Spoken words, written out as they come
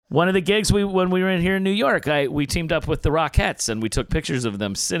One of the gigs when we were in here in New York, we teamed up with the Rockettes, and we took pictures of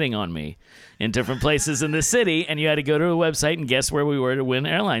them sitting on me in different places in the city, and you had to go to a website and guess where we were to win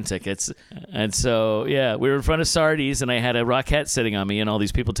airline tickets. And so, yeah, we were in front of Sardi's, and I had a Rockette sitting on me, and all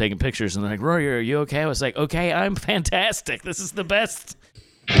these people taking pictures, and they're like, Rory, are you okay? I was like, okay, I'm fantastic. This is the best.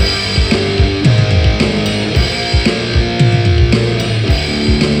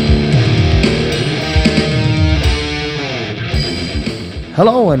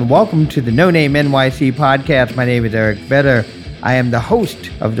 Hello and welcome to the No Name NYC podcast. My name is Eric Vedder. I am the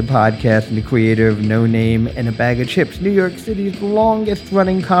host of the podcast and the creator of No Name and a Bag of Chips, New York City's longest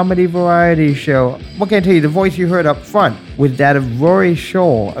running comedy variety show. What can I tell you? The voice you heard up front was that of Rory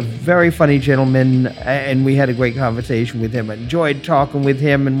Scholl, a very funny gentleman, and we had a great conversation with him. I enjoyed talking with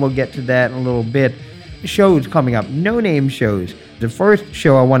him, and we'll get to that in a little bit. Shows coming up, No Name shows. The first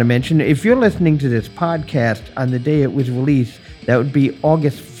show I want to mention, if you're listening to this podcast on the day it was released, that would be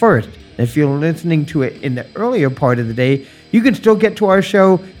August 1st. And if you're listening to it in the earlier part of the day, you can still get to our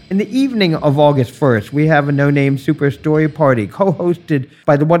show in the evening of August 1st. We have a No Name Super Story Party, co-hosted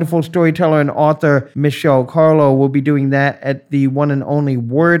by the wonderful storyteller and author Michelle Carlo. We'll be doing that at the one and only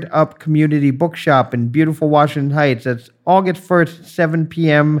Word Up Community Bookshop in beautiful Washington Heights. That's August 1st, 7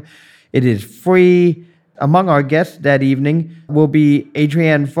 p.m. It is free. Among our guests that evening will be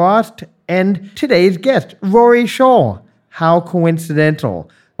Adrienne Frost and today's guest, Rory Scholl. How coincidental.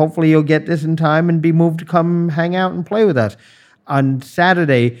 Hopefully you'll get this in time and be moved to come hang out and play with us. On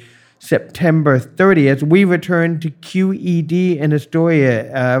Saturday, September 30th, we return to QED in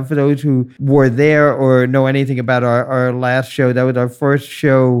Astoria. For those who were there or know anything about our last show, that was our first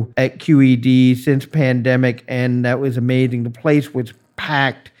show at QED since pandemic, and that was amazing. The place was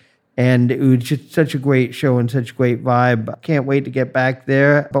packed. And it was just such a great show and such a great vibe. Can't wait to get back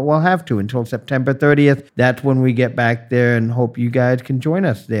there, but we'll have to until September 30th. That's when we get back there, and hope you guys can join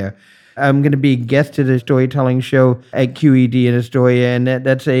us there. I'm going to be a guest at a storytelling show at QED in Astoria, and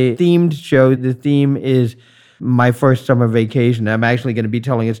that's a themed show. The theme is my first summer vacation. I'm actually going to be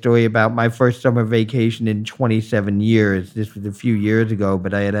telling a story about my first summer vacation in 27 years. This was a few years ago,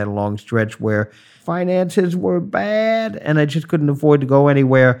 but I had a long stretch where finances were bad, and I just couldn't afford to go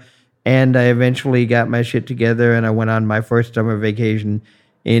anywhere. And I eventually got my shit together, and I went on my first summer vacation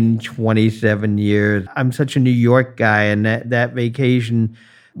in 27 years. I'm such a New York guy, and that vacation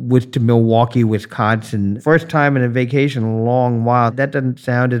was to Milwaukee, Wisconsin. First time in a vacation in a long while. That doesn't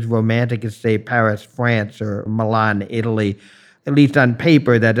sound as romantic as, say, Paris, France, or Milan, Italy. At least on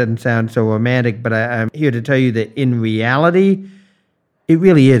paper, that doesn't sound so romantic, but I'm here to tell you that in reality, it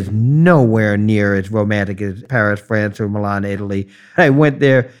really is nowhere near as romantic as Paris, France, or Milan, Italy. I went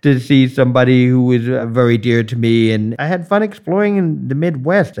there to see somebody who was very dear to me, and I had fun exploring in the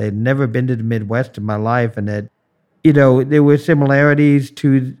Midwest. I had never been to the Midwest in my life, and there were similarities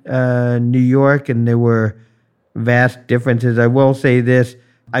to New York, and there were vast differences. I will say this.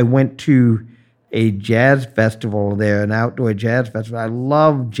 I went to a jazz festival there, an outdoor jazz festival. I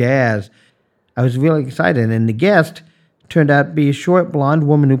love jazz. I was really excited, and the guest turned out to be a short blonde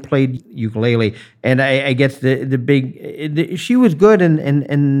woman who played ukulele, and I guess she was good,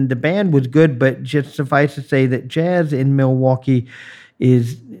 and the band was good, but just suffice to say that jazz in Milwaukee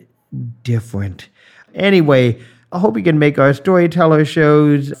is different. Anyway, I hope you can make our storyteller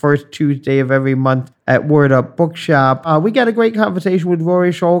shows first Tuesday of every month at Word Up Bookshop. We got a great conversation with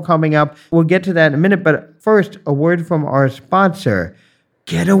Rory Scholl coming up. We'll get to that in a minute, but first, a word from our sponsor.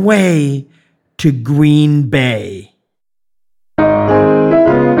 Get away to Green Bay.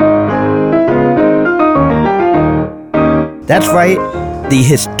 That's right, the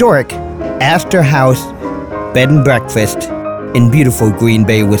historic Astor House Bed and Breakfast in beautiful Green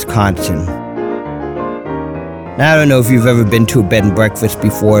Bay, Wisconsin. Now, I don't know if you've ever been to a bed and breakfast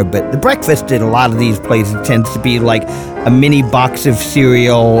before, but the breakfast at a lot of these places tends to be like a mini box of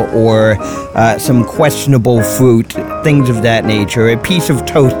cereal or some questionable fruit, things of that nature, a piece of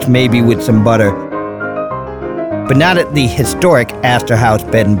toast maybe with some butter. But not at the historic Astor House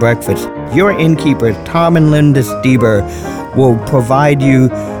Bed and Breakfast. Your innkeepers, Tom and Linda Stieber, will provide you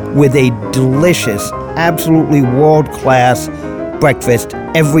with a delicious, absolutely world-class breakfast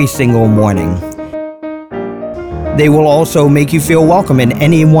every single morning. They will also make you feel welcome in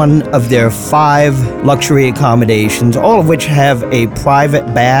any one of their 5 luxury accommodations, all of which have a private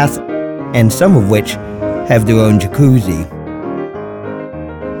bath and some of which have their own jacuzzi.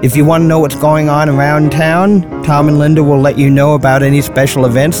 If you want to know what's going on around town, Tom and Linda will let you know about any special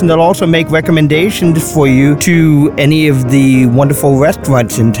events, and they'll also make recommendations for you to any of the wonderful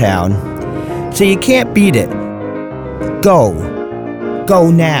restaurants in town. So you can't beat it. Go.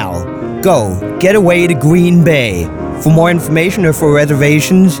 Go now. Go. Get away to Green Bay For more information or for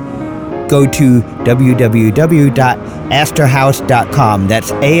reservations, go to www.astorhouse.com.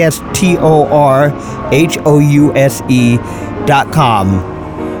 That's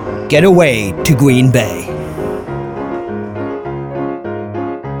ASTORHOUSE.com. Get away to Green Bay.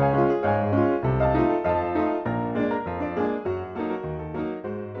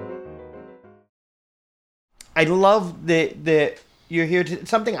 I love that you're here.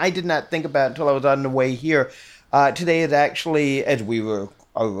 Something I did not think about until I was on the way here. Today is actually, as we are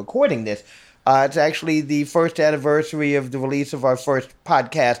recording this, it's actually the first anniversary of the release of our first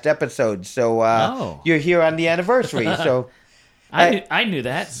podcast episode. So you're here on the anniversary. So I knew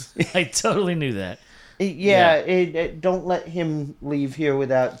that. I totally knew that. Yeah. Don't let him leave here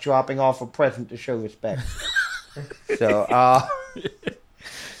without dropping off a present to show respect. So,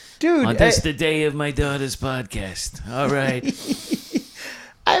 dude, on this the day of my daughter's podcast. All right.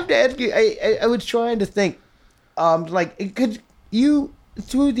 I have to ask you. I was trying to think, could you,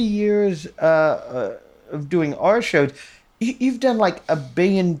 through the years of doing our shows, you've done like a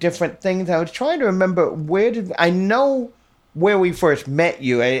billion different things. I was trying to remember I know where we first met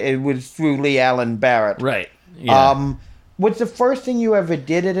you. It was through Lee Allen Barrett. Right. Yeah. What's the first thing you ever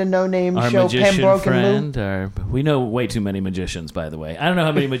did at a no-name Our show? magician Pembroke friend. and Lou? We know way too many magicians, by the way. I don't know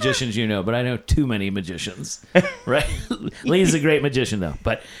how many magicians you know, but I know too many magicians. Right? Lee's a great magician, though.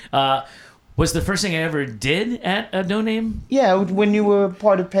 But was the first thing I ever did at a no-name? Yeah, when you were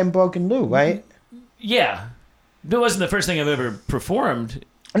part of Pembroke and Lou, right? Yeah. It wasn't the first thing I've ever performed.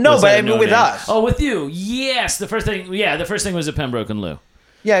 No, but I mean with us. Oh, with you. Yes. The first thing was at Pembroke and Lou.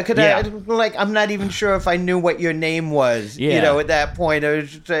 Yeah, because I'm not even sure if I knew what your name was. Yeah. At that point, I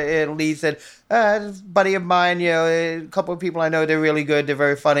was just, Lee said, buddy of mine, a couple of people I know, they're really good, they're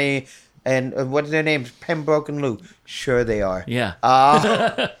very funny, and what's their names? Pembroke and Lou. Sure they are. Yeah.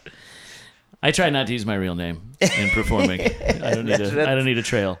 I try not to use my real name in performing. I don't need a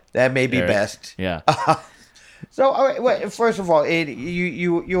trail. That may be Eric. best. Yeah. So, all right, well, first of all,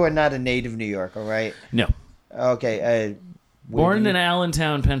 you are not a native New Yorker, right? No. Okay. Born in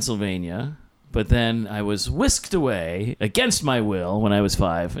Allentown, Pennsylvania, but then I was whisked away against my will when I was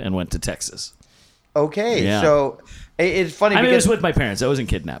 5 and went to Texas. Okay, Yeah. So it's funny I because mean, it was with my parents. I wasn't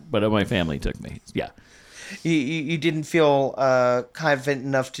kidnapped, but my family took me. Yeah. You didn't feel confident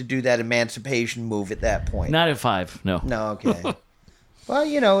enough to do that emancipation move at that point. Not at 5, no. No, okay. Well,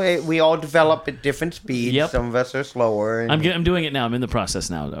 we all develop at different speeds. Yep. Some of us are slower. And I'm doing it now. I'm in the process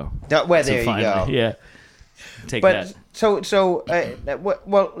now, though. Well, there you go. Yeah. Take that. So,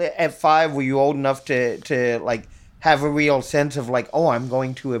 at 5, were you old enough to like have a real sense of like, oh, I'm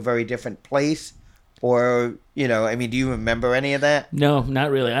going to a very different place, or do you remember any of that? No,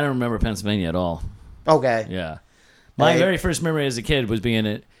 not really. I don't remember Pennsylvania at all. Okay. Yeah. My very first memory as a kid was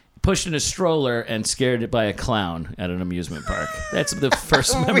being pushed in a stroller and scared by a clown at an amusement park. That's the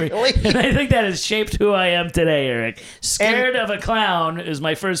first memory. Really? And I think that has shaped who I am today, Eric. Scared of a clown is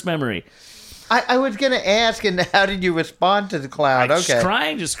my first memory. I was going to ask, and how did you respond to the clown? Just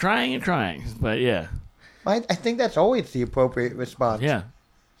crying and crying. But yeah. I think that's always the appropriate response. Yeah.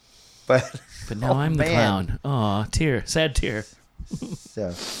 But now I'm the clown. Aw, tear. Sad tear.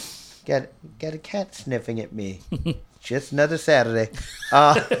 So, got a cat sniffing at me. Just another Saturday.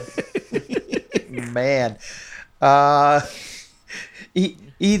 Man.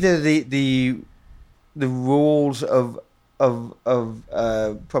 Either the rules of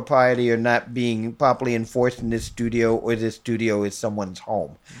propriety are not being properly enforced in this studio, or this studio is someone's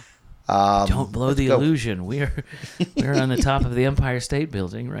home. Don't blow the illusion. We're on the top of the Empire State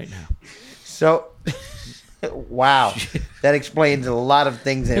Building right now. So, wow, that explains a lot of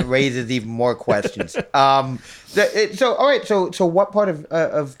things, and it raises even more questions. All right. So what part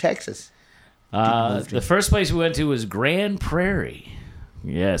of Texas? The first place we went to was Grand Prairie.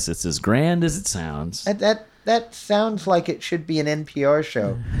 Yes, it's as grand as it sounds. That sounds like it should be an NPR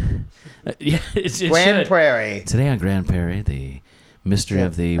show. Yeah, it Grand should. Prairie. Today on Grand Prairie, the mystery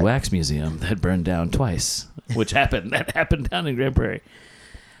of the wax museum that burned down twice, that happened down in Grand Prairie.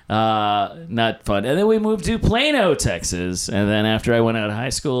 Not fun. And then we moved to Plano, Texas. And then after I went out of high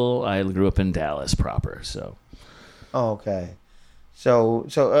school, I grew up in Dallas proper. So. Oh, okay. So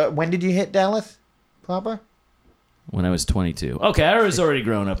when did you hit Dallas proper? When I was 22. Okay, I was already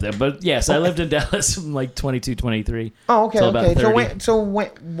grown up there. But yes, I lived in Dallas from like 22, 23. Oh, okay, About okay. 30. So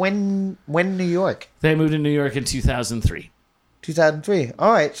when New York? Then I moved to New York in 2003. 2003.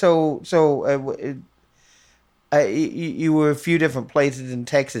 All right. So you were a few different places in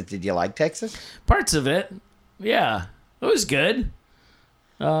Texas. Did you like Texas? Parts of it. Yeah. It was good.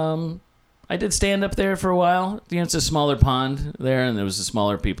 I I did stand up there for a while. It's a smaller pond there, and there was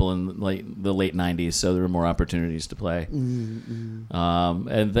smaller people in the late 90s, so there were more opportunities to play. Mm-hmm.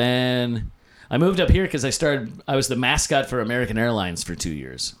 And then I moved up here because I was the mascot for American Airlines for 2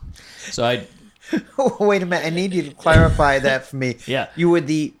 years. So I... Wait a minute. I need you to clarify that for me. Yeah. You were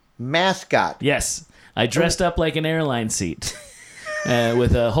the mascot. Yes. I dressed up like an airline seat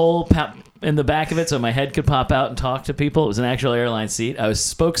with a hole in the back of it so my head could pop out and talk to people. It was an actual airline seat. I was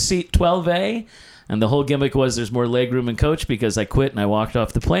spoke seat 12A, and the whole gimmick was there's more legroom in coach because I quit and I walked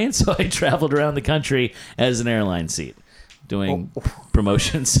off the plane, so I traveled around the country as an airline seat doing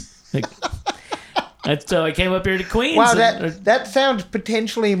promotions. And so I came up here to Queens. Wow, that sounds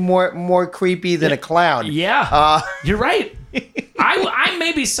potentially more creepy than a clown. Yeah, you're right. I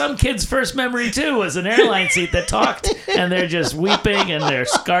maybe some kid's first memory too was an airline seat that talked, and they're just weeping and they're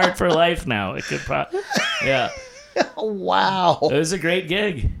scarred for life now. It could, yeah. Wow, it was a great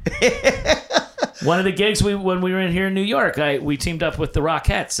gig. One of the gigs when we were in here in New York, we teamed up with the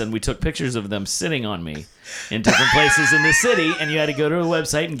Rockettes, and we took pictures of them sitting on me in different places in the city, and you had to go to a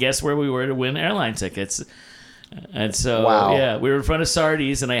website and guess where we were to win airline tickets. And so, yeah, we were in front of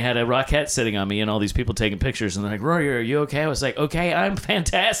Sardi's, and I had a Rockette sitting on me, and all these people taking pictures, and they're like, Rory, are you okay? I was like, okay, I'm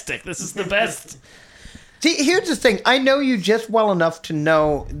fantastic. This is the best. See, here's the thing. I know you just well enough to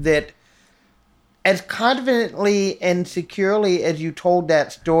know that as confidently and securely as you told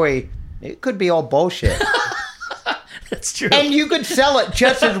that story, it could be all bullshit. That's true. And you could sell it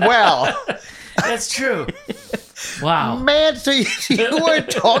just as well. That's true. Wow. Man, so you were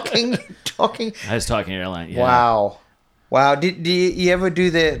talking. I was talking airline, yeah. Wow. Did you ever do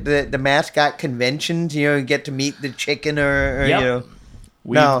the mascot conventions? You know, get to meet the chicken or yep. you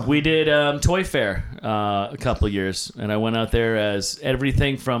know? We did Toy Fair a couple of years, and I went out there as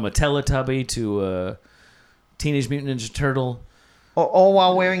everything from a Teletubby to a Teenage Mutant Ninja Turtle. All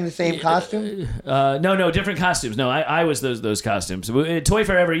while wearing the same costume? No, different costumes. No, I was those costumes. Toy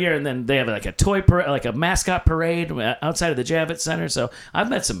Fair every year, and then they have like a toy parade, like a mascot parade outside of the Javits Center. So I've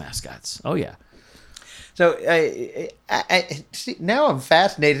met some mascots. Oh yeah. So I see, now I'm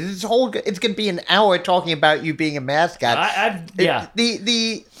fascinated. It's going to be an hour talking about you being a mascot. Yeah.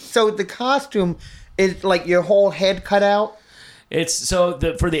 So the costume is like your whole head cut out. It's for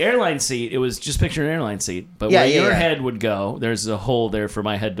the airline seat, it was just picture an airline seat, but where your head would go, there's a hole there for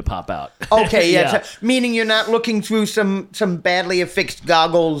my head to pop out. Okay, yeah. So, meaning you're not looking through some badly affixed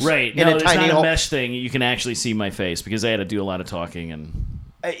goggles, right? In no, a there's tiny not hole. A mesh thing. You can actually see my face because I had to do a lot of talking and.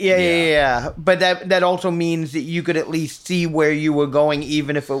 Yeah. But that also means that you could at least see where you were going,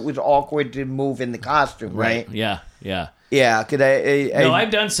 even if it was awkward to move in the costume, right? Yeah. Yeah,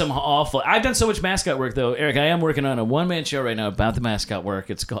 I've done so much mascot work though, Eric. I am working on a one-man show right now about the mascot work.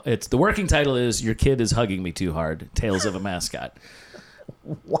 It's the working title is "Your Kid Is Hugging Me Too Hard: Tales of a Mascot."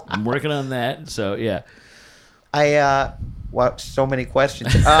 Wow. I'm working on that. So yeah, so many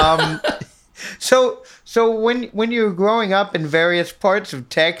questions. So when you were growing up in various parts of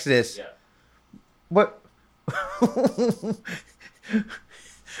Texas, what?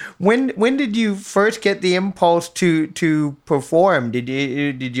 When did you first get the impulse to perform? Did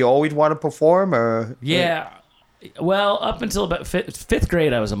you always want to perform or? Yeah, well, up until about fifth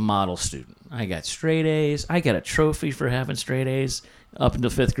grade, I was a model student. I got straight A's. I got a trophy for having straight A's up until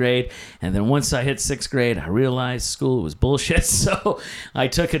fifth grade, and then once I hit sixth grade, I realized school was bullshit. So I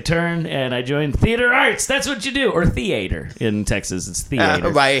took a turn and I joined theater arts. That's what you do, or theater in Texas. It's theater,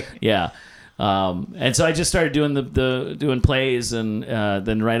 right? Yeah. And so I just started doing doing plays, and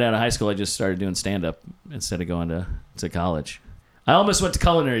then right out of high school, I just started doing stand up instead of going to college. I almost went to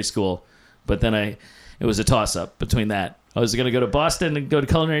culinary school, but then it was a toss up between that. I was going to go to Boston and go to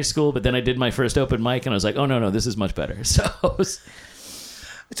culinary school, but then I did my first open mic, and I was like, oh no, this is much better. So,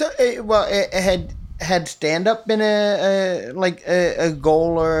 had stand up been a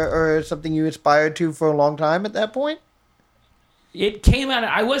goal or something you aspired to for a long time at that point? It came out.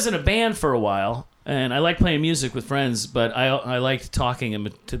 I was in a band for a while, and I liked playing music with friends, but I liked talking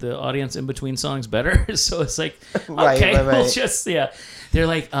to the audience in between songs better. So it's like, okay, we'll just They're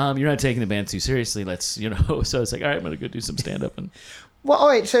like, you're not taking the band too seriously. Let's, So it's like, all right, I'm gonna go do some stand up. And well, all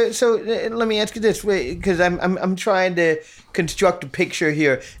right. So let me ask you this, because I'm trying to construct a picture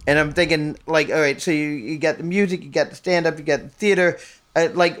here, and I'm thinking like, all right. So you got the music, you got the stand up, you got the theater.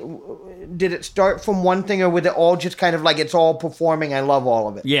 Did it start from one thing, or was it all just kind of like it's all performing? I love all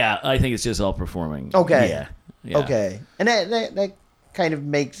of it. Yeah, I think it's just all performing. Okay. Yeah. Okay. And that kind of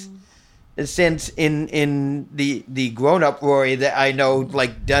makes sense in the grown up Rory that I know,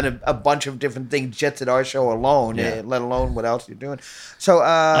 like done a bunch of different things just at our show alone, let alone what else you're doing. So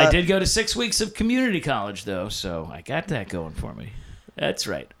I did go to 6 weeks of community college though, so I got that going for me. That's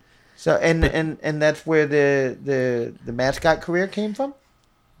right. So and that's where the mascot career came from?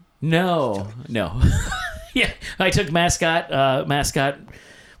 No. Yeah, I took mascot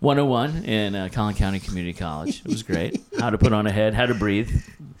 101 in Collin County Community College. It was great. How to put on a head, how to breathe,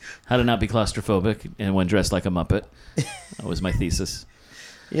 how to not be claustrophobic, and when dressed like a Muppet. That was my thesis.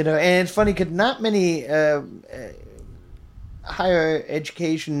 And it's funny because not many higher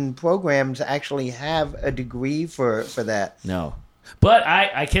education programs actually have a degree for that. No. But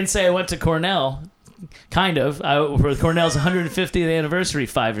I can say I went to Cornell, kind of. For Cornell's 150th anniversary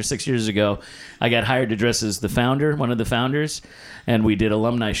 5 or 6 years ago, I got hired to dress as the founder, one of the founders, and we did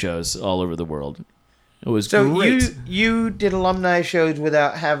alumni shows all over the world. It was great. So you did alumni shows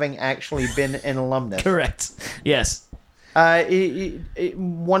without having actually been an alumnus? Correct. Yes.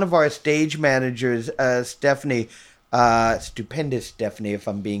 One of our stage managers, Stephanie, stupendous Stephanie, if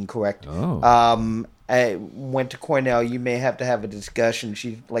I'm being correct, went to Cornell. You may have to have a discussion.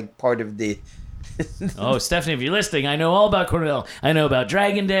 She's like part of the... Oh, Stephanie, if you're listening, I know all about Cornell. I know about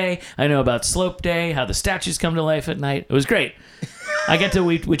Dragon Day. I know about Slope Day, how the statues come to life at night. It was great.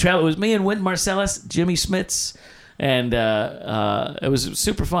 We traveled. It was me and Wynton Marsalis, Jimmy Smits, and it was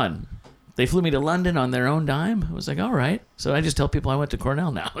super fun. They flew me to London on their own dime. I was like, all right. So I just tell people I went to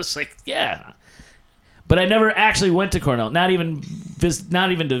Cornell now. It's like, yeah. But I never actually went to Cornell, not even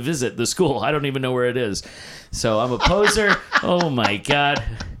to visit the school. I don't even know where it is. So I'm a poser. Oh, my God.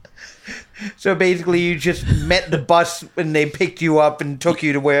 So basically you just met the bus and they picked you up and took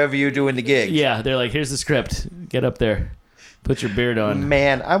you to wherever you're doing the gig. Yeah, they're like, here's the script. Get up there. Put your beard on.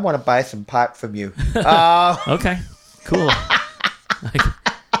 Man, I want to buy some pot from you. Okay, cool.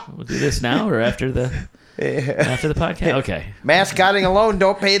 We'll do this now or after the podcast? Okay. Mascotting alone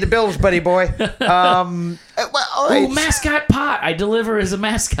don't pay the bills, buddy boy. All right. Mascot pot. I deliver as a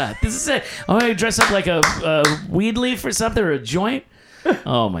mascot. This is it. I'm going to dress up like a weed leaf or something or a joint.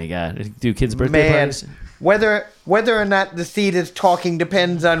 Oh, my God. Do kids' birthday parties? Whether or not the seed is talking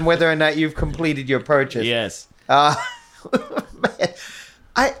depends on whether or not you've completed your purchase. Yes. Man,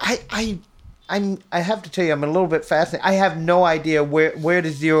 I have to tell you, I'm a little bit fascinated. I have no idea where to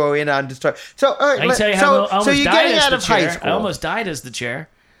zero in on the story. So, all right, I can tell you how I almost you're died getting as out the of chair. high school. I almost died as the chair.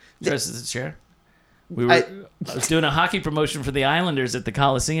 Dressed as the chair. I was doing a hockey promotion for the Islanders at the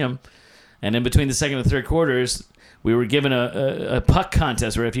Coliseum, and in between the second and third quarters, we were given a puck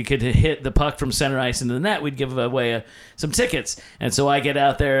contest where if you could hit the puck from center ice into the net, we'd give away some tickets. And so I get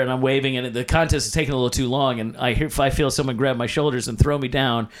out there and I'm waving, and the contest is taking a little too long. And I feel someone grab my shoulders and throw me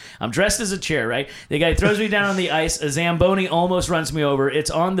down. I'm dressed as a chair, right? The guy throws me down on the ice. A Zamboni almost runs me over. It's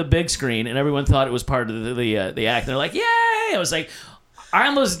on the big screen, and everyone thought it was part of the act. They're like, "Yay!" I was like, I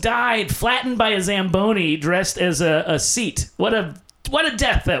almost died, flattened by a Zamboni, dressed as a seat. What a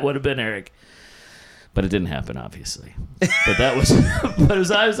death that would have been, Eric. But it didn't happen, obviously. But that was,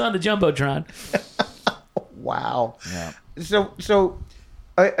 I was on the Jumbotron. Wow. Yeah. So,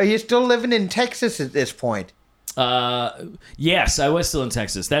 are you still living in Texas at this point? Yes, I was still in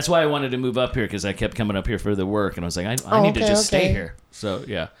Texas. That's why I wanted to move up here, because I kept coming up here for the work, and I was like, I need to just stay here. So,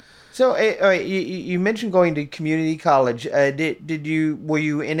 yeah. So, all right, you mentioned going to community college. Were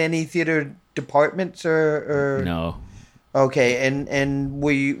you in any theater departments or? No. Okay, and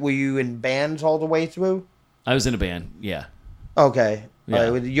were you in bands all the way through? I was in a band, yeah. Okay. Yeah.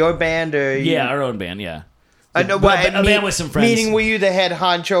 Was it your band or? Yeah, our own band, yeah. A band with some friends. Meaning, were you the head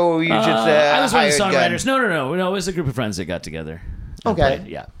honcho or were you just I was one of the hired songwriters. gun? No. It was a group of friends that got together. Okay. Played,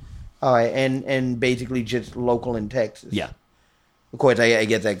 yeah. All right, and basically just local in Texas. Yeah. Of course, I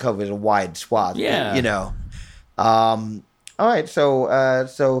guess that covers a wide swath. Yeah. You know. All right,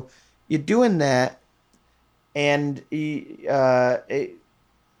 so you're doing that. And how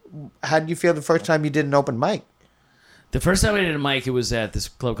did you feel the first time you did an open mic? The first time I did a mic, it was at this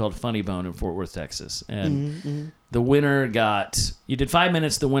club called Funny Bone in Fort Worth, Texas. And the winner you did 5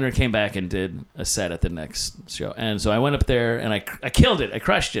 minutes, the winner came back and did a set at the next show. And so I went up there and I killed it. I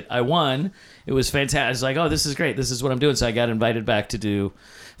crushed it. I won. It was fantastic. I was like, oh, this is great. This is what I'm doing. So I got invited back to do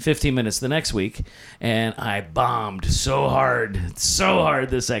 15 minutes the next week, and I bombed so hard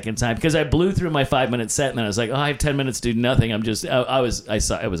the second time because I blew through my 5-minute set, and then I was like, oh, I have 10 minutes to do nothing. I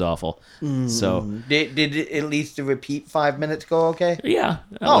saw it was awful. So did at least the repeat 5 minutes go okay? Yeah.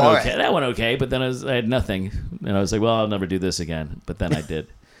 That went okay, but then I had nothing, and I was like, well, I'll never do this again. But then I did.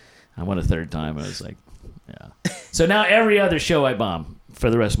 I went a third time, and I was like, yeah. So now every other show I bomb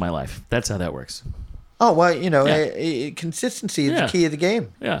for the rest of my life. That's how that works. Oh, well, consistency is the key of the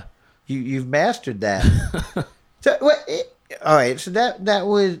game. Yeah. You've mastered that. So, all right. So that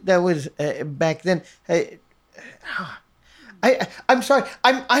was back then. I'm sorry.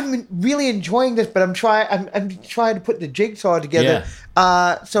 I'm really enjoying this, but I'm trying to put the jigsaw together.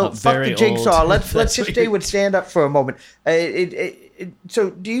 Yeah. So fuck Very the jigsaw. old. Let's That's just what stay you're with stand up for a moment. So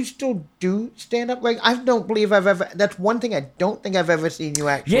do you still do stand up? Like, I don't believe I've ever. That's one thing I don't think I've ever seen you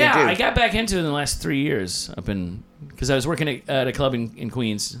actually do. I got back into it in the last 3 years. Because I was working at a club in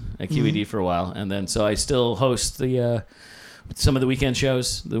Queens at QED for a while, and then so I still host the some of the weekend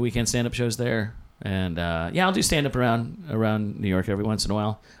shows, the weekend stand-up shows there, and I'll do stand-up around New York every once in a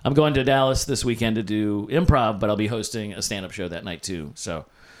while. I'm going to Dallas this weekend to do improv, but I'll be hosting a stand-up show that night too. So,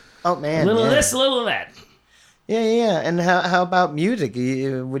 oh man, a little of this, a little of that. Yeah. And how about music?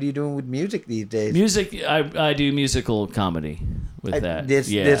 What are you doing with music these days? Music, I do musical comedy with that.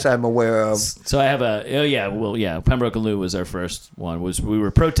 This I'm aware of. So I have Pembroke and Lou was our first one. We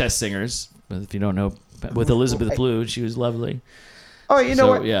were protest singers. If you don't know, with Elizabeth Blue, she was lovely. Oh, you know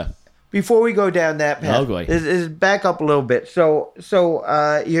what? Yeah. Before we go down that path, back up a little bit. So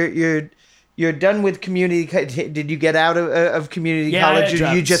you're done with community. Did you get out of community college,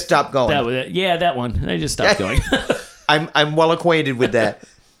 or you just stopped going? That was it. Yeah, that one. I just stopped going. I'm well acquainted with that.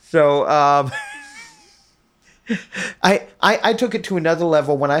 So I took it to another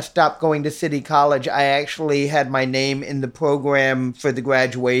level. When I stopped going to City College, I actually had my name in the program for the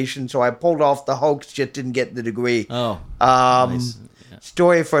graduation. So I pulled off the hoax, just didn't get the degree. Oh, nice. Yeah.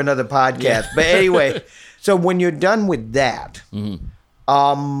 Story for another podcast. Yeah. But anyway, so when you're done with that,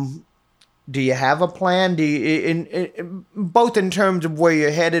 do you have a plan? Do you, in both in terms of where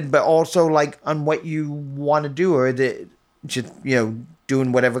you're headed, but also like on what you want to do, or just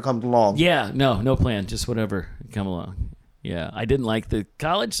doing whatever comes along? Yeah, no plan, just whatever come along. Yeah, I didn't like the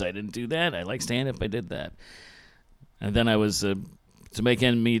college, so I didn't do that. I like stand up, I did that, and then I was to make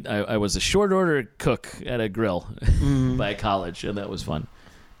ends meet. I was a short order cook at a grill by college, and that was fun.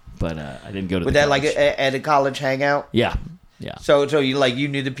 But I didn't go to. Was the that college. like at a college hangout? Yeah. So you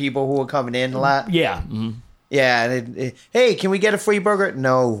knew the people who were coming in a lot? Yeah. Mm-hmm. Yeah. And hey, can we get a free burger?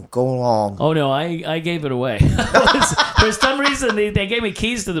 No, go along. Oh no, I gave it away. For some reason, they gave me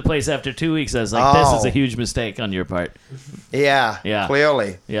keys to the place after 2 weeks. I was like, this is a huge mistake on your part. Yeah.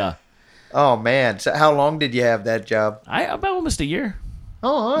 Clearly. Yeah. Oh man. So how long did you have that job? About almost a year. Oh,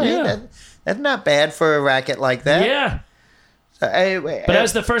 all right. Yeah. That's not bad for a racket like that. Yeah. So, but I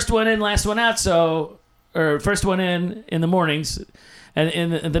was the first one in, last one out. Or first one in the mornings, and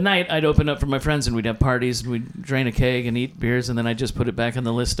in the night I'd open up for my friends and we'd have parties and we'd drain a keg and eat beers, and then I'd just put it back on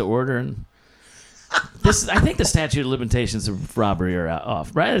the list to order. And I think the statute of limitations of robbery are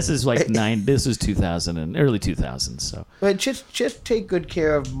off, right? This is like this was 2000 and early 2000s. So, but just take good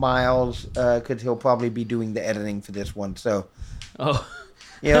care of Miles, because he'll probably be doing the editing for this one. So,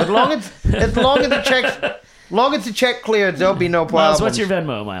 as long as the checks. Long as the check clears, there'll be no problem. Miles, what's your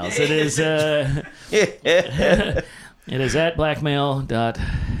Venmo, Miles? It is it is at blackmail.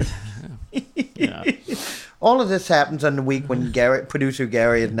 All of this happens on the week when producer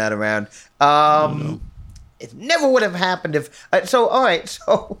Gary is not around. It never would have happened if. All right.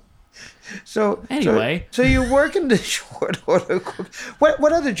 So anyway, so you work in the short order.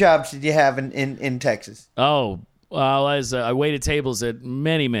 What other jobs did you have in Texas? Oh. Well, I waited tables at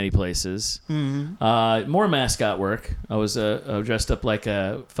many, many places. Mm-hmm. More mascot work. I was dressed up like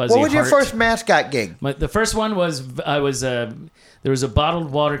a fuzzy What was your heart. first mascot gig? The first one was there was a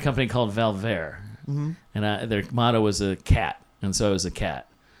bottled water company called Valver, and their motto was a cat, and so I was a cat.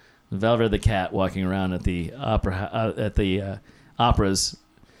 Valver the cat walking around at the operas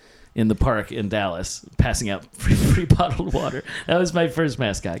in the park in Dallas, passing out free bottled water. That was my first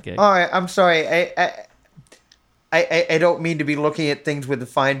mascot gig. All right, I'm sorry. I don't mean to be looking at things with a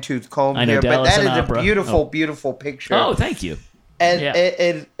fine-tooth comb here, but that is a beautiful, beautiful picture. Oh, thank you.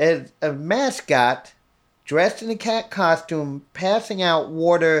 As a mascot, dressed in a cat costume, passing out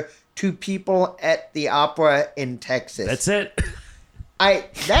water to people at the opera in Texas. That's it.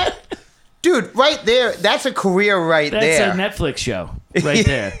 Dude, right there, that's a career there. That's a Netflix show right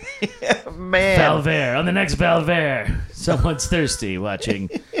there. Man. Valver. On the next Valver, someone's thirsty watching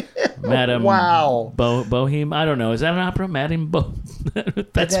Madame Boheme. I don't know. Is that an opera? Madame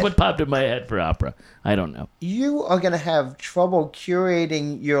Boheme. That's what popped in my head for opera. I don't know. You are going to have trouble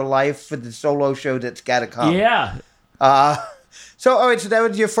curating your life for the solo show that's got to come. Yeah. So that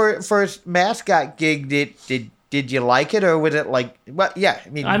was your first mascot gig. Did you like it, or was it like? Well, yeah.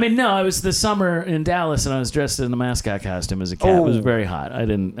 I mean, no. It was the summer in Dallas, and I was dressed in a mascot costume as a cat. It was very hot. I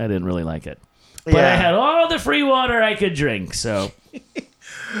didn't really like it, but I had all the free water I could drink. So,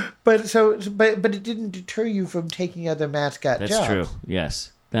 but it didn't deter you from taking other mascot jobs. That's true.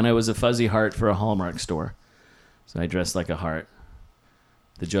 Yes. Then I was a fuzzy heart for a Hallmark store, so I dressed like a heart.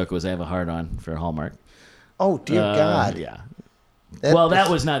 The joke was I have a heart on for Hallmark. Oh, dear God. Yeah. That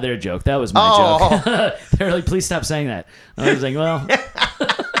was not their joke. That was my joke. They're like, please stop saying that. I was like, well,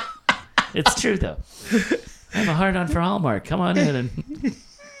 it's true, though. I have a hard-on for Hallmark. Come on in. And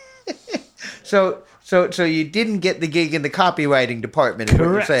So you didn't get the gig in the copywriting department, is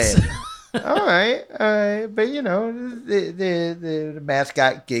Correct. what you're saying. All right. But, the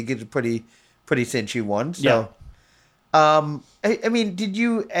mascot gig is a pretty cinchy one. So, I mean, did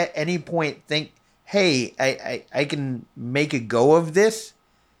you at any point think, hey, I can make a go of this,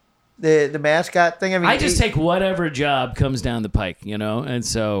 the mascot thing? I mean, I just take whatever job comes down the pike, And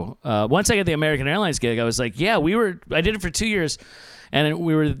so once I got the American Airlines gig, I was like, yeah, I did it for 2 years, and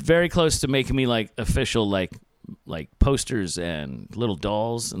we were very close to making me like official like posters and little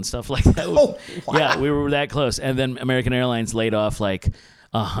dolls and stuff like that. Oh, wow. Yeah, we were that close. And then American Airlines laid off like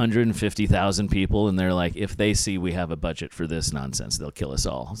 150,000 people, and they're like, if they see we have a budget for this nonsense, they'll kill us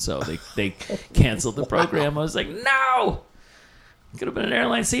all. So they canceled the program. I was like, no, it could have been an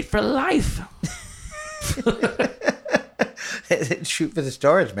airline seat for life. Shoot for the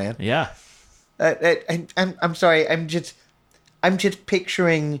stars, man. Yeah. I'm sorry. I'm just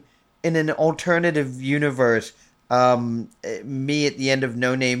picturing in an alternative universe, me at the end of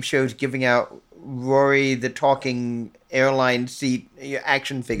No Name shows giving out Rory the talking airline seat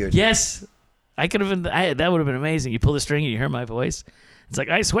action figures. Yes, I could have been. That would have been amazing. You pull the string and you hear my voice. It's like,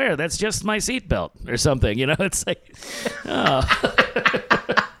 I swear, that's just my seatbelt or something. It's like, oh.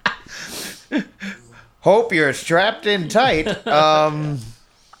 Hope you're strapped in tight.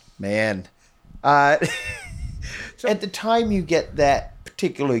 Man. So at the time you get that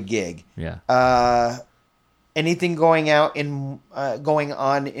particular gig, anything going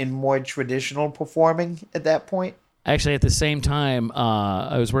on in more traditional performing at that point? Actually, at the same time,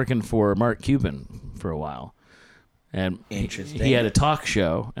 I was working for Mark Cuban for a while, and Interesting. he had a talk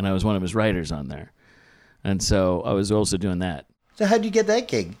show, and I was one of his writers on there, and so I was also doing that. So how'd you get that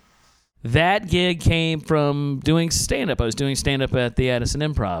gig? That gig came from doing stand-up. I was doing stand-up at the Addison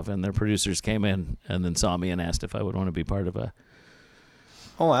Improv, and their producers came in and then saw me and asked if I would want to be part of the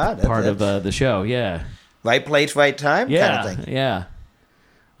show. Yeah. Right place, right time kind of thing. Yeah.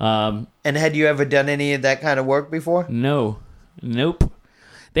 And had you ever done any of that kind of work before? No. Nope.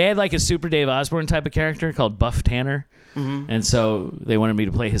 They had like a Super Dave Osborne type of character called Buff Tanner. Mm-hmm. And so they wanted me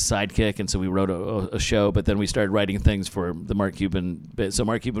to play his sidekick, and so we wrote a show, but then we started writing things for the Mark Cuban bit. So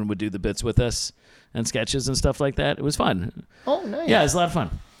Mark Cuban would do the bits with us and sketches and stuff like that. It was fun. Oh, nice. Yeah, it was a lot of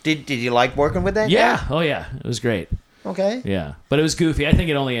fun. Did you like working with that guy? guy? Oh, yeah. It was great. Okay. Yeah. But it was goofy. I think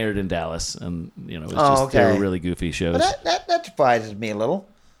it only aired in Dallas, and, it was just, they were really goofy shows. But that surprises me a little.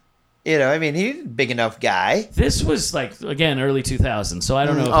 I mean, he's a big enough guy. This was, like, again, early 2000s, so I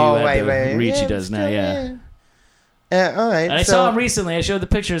don't know if he had the reach he does now. Yeah. All right. And I saw him recently. I showed the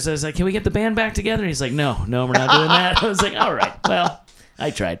pictures. I was like, can we get the band back together? And he's like, no, we're not doing that. I was like, all right, well,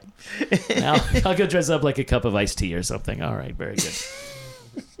 I tried. I'll go dress up like a cup of iced tea or something. All right, very good.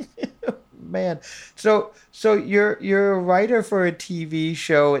 Man. So you're a writer for a TV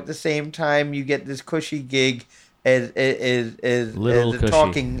show at the same time you get this cushy gig as a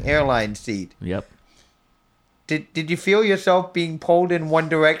talking airline seat. Yep. Did you feel yourself being pulled in one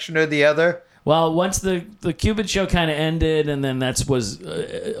direction or the other? Well, once the Cuban show kind of ended, and then that was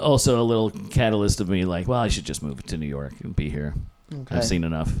also a little catalyst of me like, well, I should just move to New York and be here. Okay. I've seen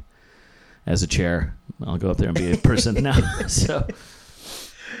enough as a chair. I'll go up there and be a person now.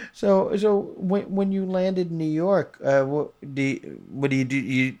 So when you landed in New York, what do you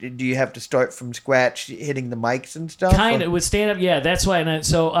do? Do you have to start from scratch, hitting the mics and stuff? Kind of with stand up, yeah. That's why.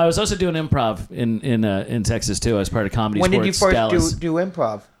 So I was also doing improv in Texas too. I was part of Comedy Sports. When did you first Dallas. do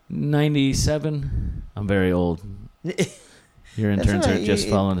improv? 97. I'm very old. Your interns are just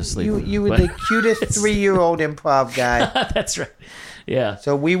falling asleep. You were the cutest 3-year-old improv guy. That's right. Yeah.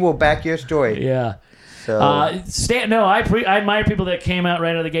 So we will back your story. Yeah. So I admire people that came out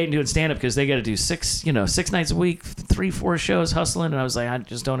right out of the gate and doing stand up because they got to do 6 nights a week, 3-4 shows hustling, and I was like, I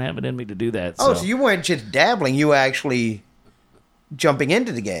just don't have it in me to do that. So you weren't just dabbling; you were actually jumping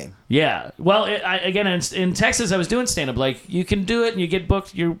into the game. Yeah. Well, in Texas, I was doing stand up. Like, you can do it, and you get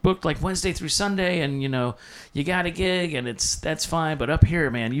booked. You're booked like Wednesday through Sunday, and you got a gig, and that's fine. But up here,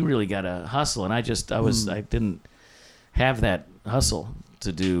 man, you really got to hustle, and I didn't have that hustle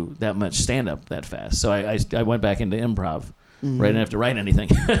to do that much stand-up that fast. So I went back into improv. Right, I didn't have to write anything.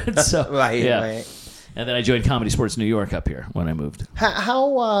 So, right. And then I joined Comedy Sports New York up here when I moved.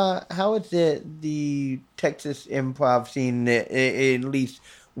 How is the Texas improv scene, at least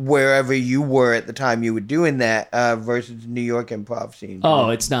wherever you were at the time you were doing that, versus New York improv scene? Oh,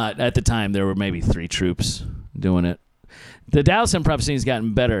 it's not. At the time, there were maybe 3 troupes doing it. The Dallas improv scene's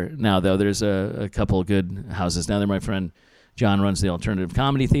gotten better now, though. There's a couple of good houses down there. My friend John runs the Alternative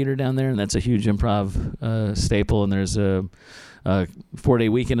Comedy Theater down there, and that's a huge improv staple. And there's a 4-Day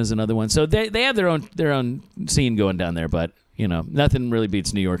Weekend is another one. So they have their own scene going down there, but nothing really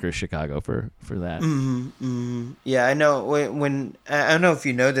beats New York or Chicago for that. Yeah, I know. When I don't know if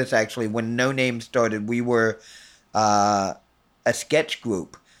you know this, actually, when No Name started, we were a sketch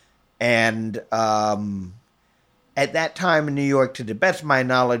group, and at that time in New York, to the best of my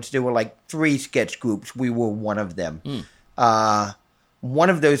knowledge, there were like 3 sketch groups. We were one of them. One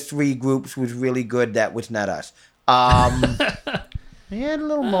of those 3 groups was really good. That was not us. We had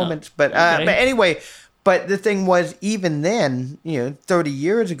little moments, but okay. But anyway. But the thing was, even then, 30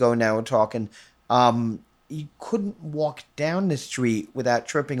 years ago now we're talking, you couldn't walk down the street without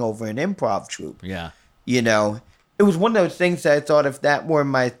tripping over an improv troupe. Yeah. It was one of those things that I thought if that were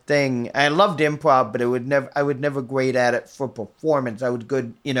my thing, I loved improv, but I would never grade at it for performance. I was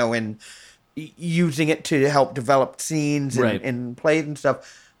good, in using it to help develop scenes and plays and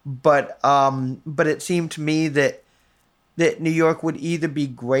stuff. But it seemed to me that New York would either be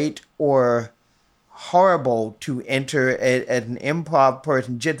great or horrible to enter as an improv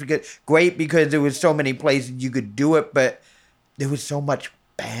person. Just because there was so many places you could do it, but there was so much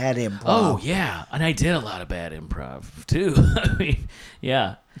bad improv. Oh yeah, and I did a lot of bad improv too. I mean,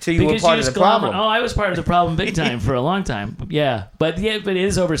 yeah. So you were part of the problem. I was part of the problem big time for a long time. Yeah, but it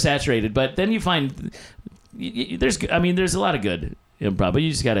is oversaturated. But then you find there's a lot of good improv, but you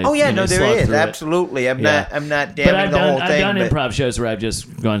just got to. Oh yeah, no, there is absolutely. I'm not damning the whole thing. I've done improv shows where I've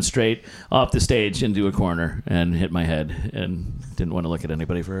just gone straight off the stage into a corner and hit my head and didn't want to look at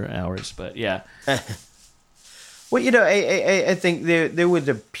anybody for hours. But yeah. Well, I think there was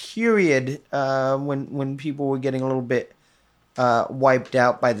a period when people were getting a little bit wiped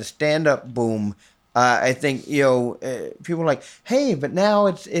out by the stand-up boom. I think people were like, hey, but now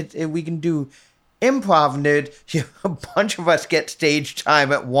it's we can do improv, and a bunch of us get stage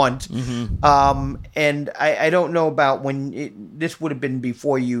time at once. Mm-hmm. And I don't know about when this would have been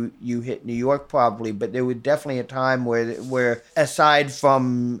before you hit New York probably, but there was definitely a time where aside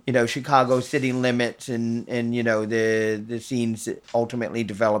from Chicago city limits and the scenes that ultimately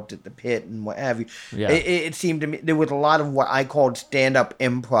developed at the Pit and what have you, it seemed to me there was a lot of what I called stand-up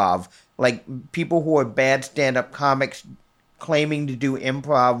improv, like people who are bad stand-up comics claiming to do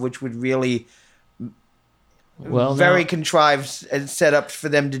improv, which would really very contrived setups for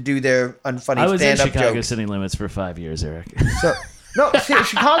them to do their unfunny stand-up jokes. I was in Chicago City Limits for 5 years, Eric.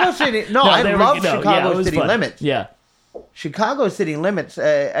 Chicago City. I love Chicago City Limits. Yeah, Chicago City Limits,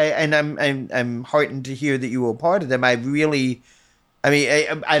 and I'm heartened to hear that you were a part of them. I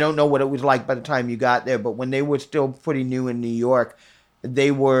don't know what it was like by the time you got there, but when they were still pretty new in New York,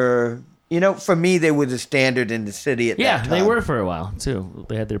 they were. For me, they were the standard in the city at that time. Yeah, they were for a while too.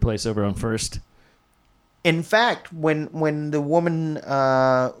 They had their place over on First. In fact, when the woman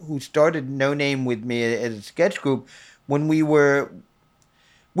who started No Name with me as a sketch group, when we were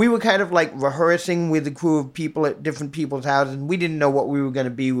kind of like rehearsing with a crew of people at different people's houses, and we didn't know what we were going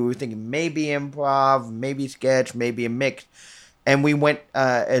to be. We were thinking maybe improv, maybe sketch, maybe a mix. And we went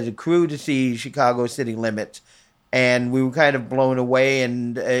as a crew to see Chicago City Limits, and we were kind of blown away.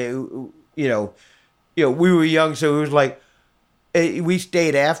 And we were young, so it was like. We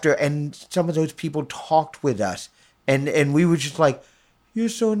stayed after, and some of those people talked with us, and we were just like, "You're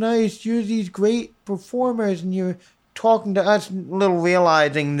so nice. You're these great performers, and you're talking to us." Little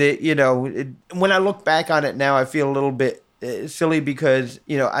realizing that when I look back on it now, I feel a little bit silly because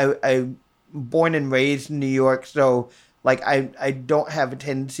I'm born and raised in New York, so like I don't have a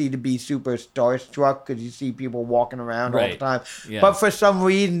tendency to be super starstruck because you see people walking around all the time. Yeah. But for some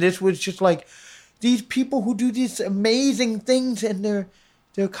reason, this was just like. These people who do these amazing things, and they're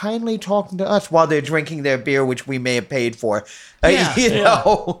kindly talking to us while they're drinking their beer, which we may have paid for. You give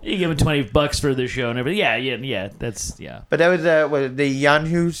them $20 for their show and everything. Yeah. But that was the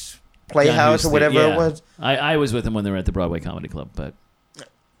Janhu's Playhouse or whatever it was. I was with them when they were at the Broadway Comedy Club, but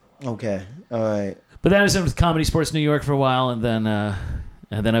okay, all right. But then I was in Comedy Sports New York for a while, and then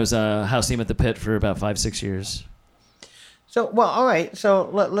I was a house team at the Pit for about 5-6 years. So, well, all right. So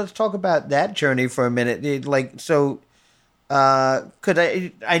let's talk about that journey for a minute. Because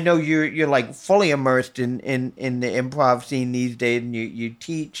I know you're like fully immersed in the improv scene these days, and you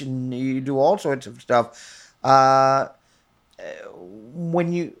teach and you do all sorts of stuff.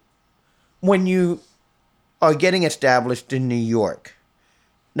 When you are getting established in New York,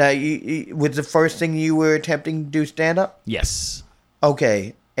 now was the first thing you were attempting to do stand up? Yes.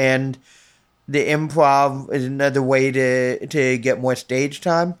 Okay, and. The improv is another way to get more stage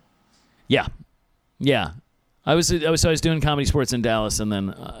time? Yeah. I was doing Comedy Sports in Dallas, and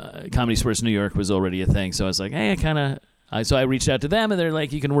then Comedy Sports New York was already a thing. So I was like, hey, so I reached out to them, and they're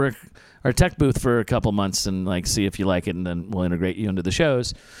like, you can work our tech booth for a couple months and like see if you like it, and then we'll integrate you into the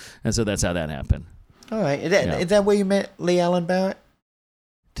shows. And so that's how that happened. All right. Is that where you met Lee Allen Barrett?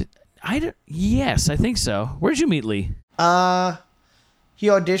 Yes, I think so. Where'd you meet Lee? He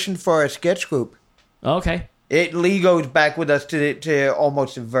auditioned for a sketch group. Okay. Lee goes back with us to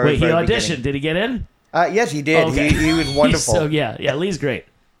almost the very, Wait, he very auditioned. beginning. Did he get in? Yes, he did. Okay. He was wonderful. So yeah, Lee's great.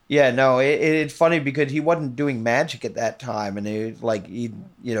 Yeah, no, it's funny because he wasn't doing magic at that time, and it was like he'd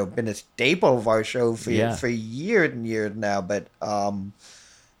been a staple of our show for years and years now. But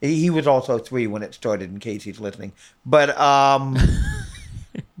he was also 3 when it started, in case he's listening. But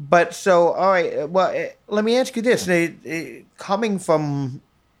but so all right. Well, let me ask you this: coming from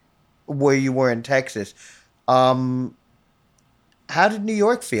where you were in Texas, how did New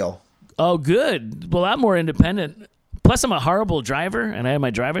York feel? Oh, good. Well, I'm more independent. Plus, I'm a horrible driver, and I had my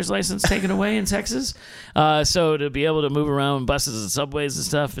driver's license taken away in Texas. So to be able to move around buses and subways and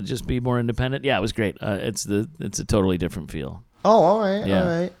stuff and just be more independent, yeah, it was great. It's a totally different feel. Oh, all right, yeah. All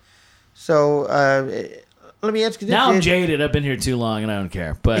right. So let me ask you this. Now I'm jaded. I've been here too long, and I don't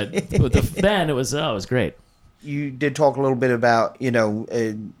care. But then it was great. You did talk a little bit about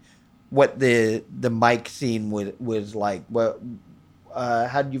what the mic scene was like.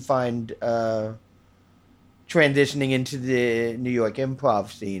 How did you find transitioning into the New York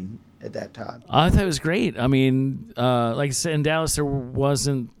improv scene at that time? I thought it was great. I mean, like I said, in Dallas, there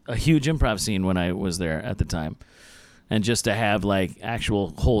wasn't a huge improv scene when I was there at the time. And just to have like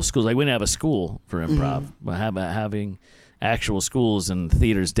actual whole schools, like we didn't have a school for improv, but having actual schools and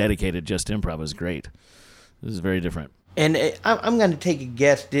theaters dedicated just to improv was great. It was very different. And I'm going to take a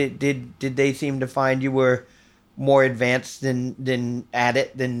guess. Did they seem to find you were more advanced than at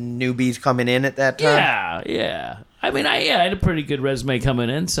it than newbies coming in at that time? Yeah. I mean, I had a pretty good resume coming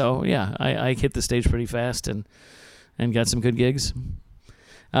in, so yeah, I hit the stage pretty fast and got some good gigs.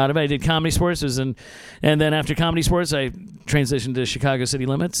 I did Comedy Sports, and then after Comedy Sports, I transitioned to Chicago City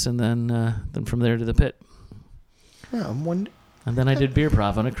Limits, and then from there to the Pit. Oh, and then I did Beer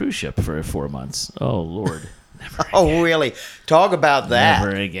Prov on a cruise ship for 4 months. Oh Lord! Never again. Oh really? Talk about that.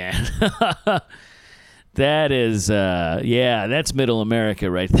 Never again. That is, that's middle America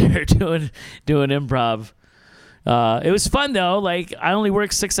right there, doing improv. It was fun though. Like I only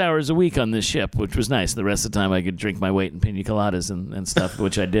worked 6 hours a week on this ship, which was nice. The rest of the time I could drink my weight in pina coladas and stuff,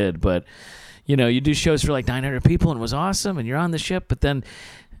 which I did. But you do shows for like 900 people and it was awesome. And you're on the ship, but then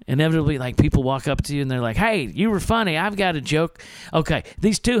inevitably like people walk up to you and they're like, "Hey, you were funny. I've got a joke." Okay,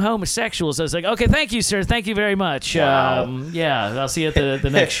 these 2 homosexuals. I was like, "Okay, thank you, sir. Thank you very much." Wow. I'll see you at the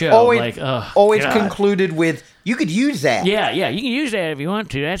next show. Always concluded with, "You could use that." Yeah, you can use that if you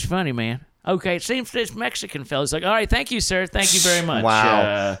want to. That's funny, man. Okay, it seems this Mexican fella's like, all right, thank you, sir. Thank you very much.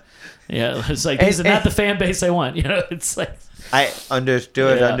 Wow. It's like, this is not the fan base I want. It's like. I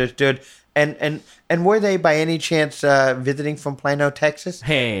understood. And were they by any chance visiting from Plano, Texas?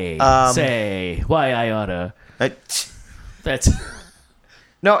 Hey, say, why I oughta. That's.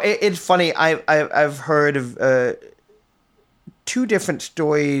 No, it's funny. I've heard of 2 different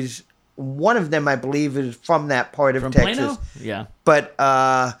stories. One of them, I believe, is from that part of Texas. Plano? Yeah. But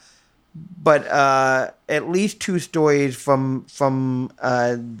at least 2 stories from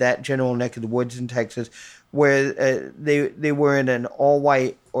that general neck of the woods in Texas, where they were in an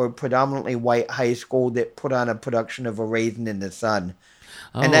all-white or predominantly white high school that put on a production of A Raisin in the Sun,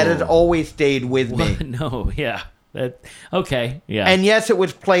 and that has always stayed with me. No, yeah, okay, yeah. And yes, it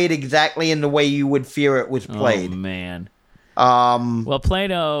was played exactly in the way you would fear it was played. Oh man. Well,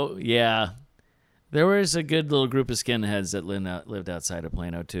 Plano, yeah, there was a good little group of skinheads that lived outside of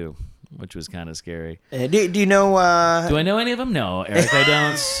Plano too, which was kind of scary. Do you know... Do I know any of them? No, Eric, I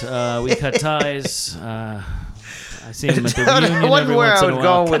don't. We cut ties. I see him at the reunion. I wasn't where I was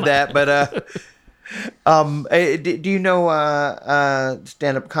going with on. that, but... do you know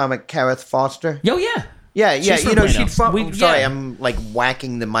stand-up comic Kareth Foster? Oh, yeah. Yeah. She's from She's Plano. from... Sorry, I'm like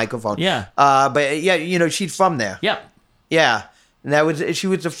whacking the microphone. Yeah. But yeah, she's from there. Yep. Yeah. And she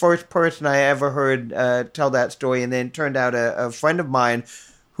was the first person I ever heard tell that story, and then it turned out a friend of mine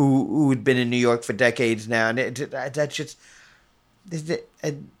who'd been in New York for decades now, and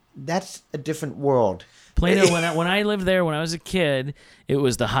that's a different world. Plano, when I lived there when I was a kid, it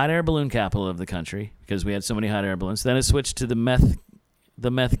was the hot air balloon capital of the country because we had so many hot air balloons. Then it switched to the meth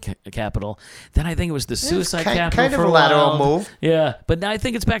the meth capital. Then I think it was the suicide capital kind for of a while. lateral move. Yeah, but now I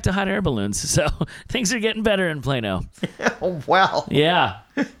think it's back to hot air balloons. So things are getting better in Plano. Oh, well. Yeah.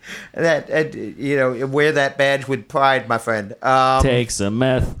 That wear that badge with pride, my friend. Take some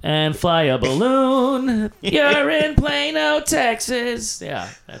meth and fly a balloon. You're in Plano, Texas. Yeah,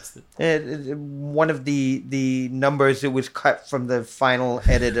 that's one of the numbers that was cut from the final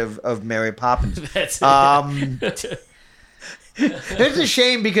edit of Mary Poppins. That's It's a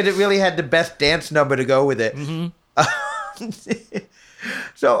shame because it really had the best dance number to go with it.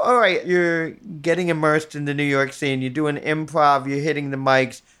 So, all right, you're getting immersed in the New York scene. You're doing improv. You're hitting the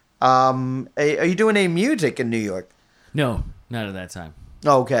mics. Are you doing any music in New York? No, not at that time.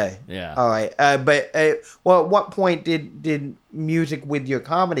 Okay. Yeah. All right. But at what point did music with your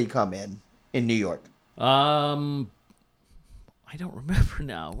comedy come in New York? I don't remember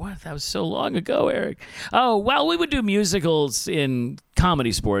now. What? That was so long ago, Eric. Oh, well, we would do musicals in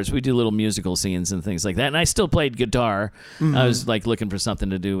comedy sports. We do little musical scenes and things like that. And I still played guitar. I was like looking for something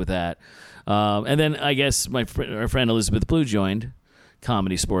to do with that. And then I guess our friend Elizabeth Blue joined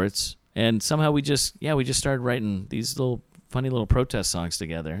comedy sports. And somehow we just started writing these funny little protest songs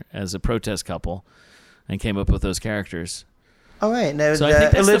together as a protest couple and came up with those characters. All right. Now, So I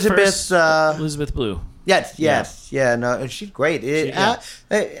think that's Elizabeth, the first Elizabeth Blue. Yes. Yeah, no, she's great.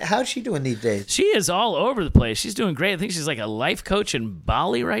 How's she doing these days? She is all over the place. She's doing great. I think she's like a life coach in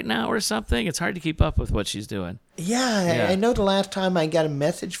Bali right now or something. It's hard to keep up with what she's doing. Yeah. I know the last time I got a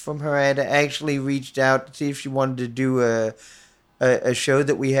message from her, I had actually reached out to see if she wanted to do a show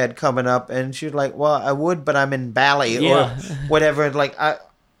that we had coming up, and she was like, well, I would, but I'm in Bali or whatever. Like, all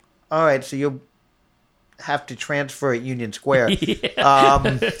right, so you'll have to transfer at Union Square.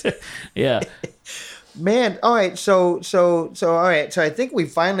 Yeah. Man, all right, so all right, so I think we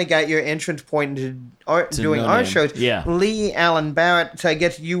finally got your entrance point into doing our shows. Yeah. Lee Allen Barrett. So I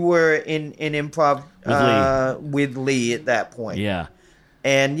guess you were in improv with Lee at that point. Yeah.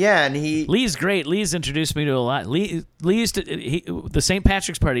 And he Lee's great. Lee's introduced me to a lot. Lee used to the St.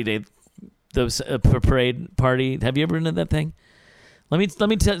 Patrick's Party day, the parade party. Have you ever been to that thing? Let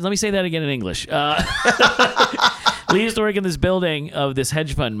me say that again in English. Lee used to work in this building of this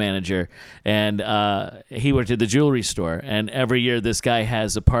hedge fund manager, and he worked at the jewelry store. And every year, this guy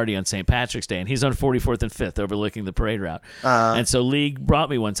has a party on St. Patrick's Day, and he's on 44th and 5th, overlooking the parade route. And so Lee brought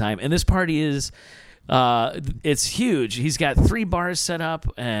me one time, and this party is. It's huge. He's got 3 bars set up,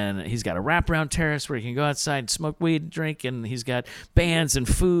 and he's got a wraparound terrace where you can go outside, smoke weed, drink, and he's got bands and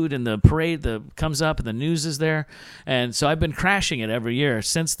food, and the parade comes up, and the news is there. And so I've been crashing it every year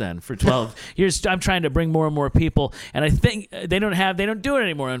since then for 12 years. I'm trying to bring more and more people, and I think they don't do it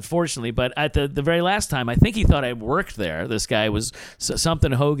anymore, unfortunately. But at the very last time, I think he thought I worked there. This guy was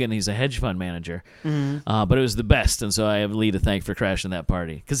something Hogan. He's a hedge fund manager, but it was the best, and so I have Lee to thank for crashing that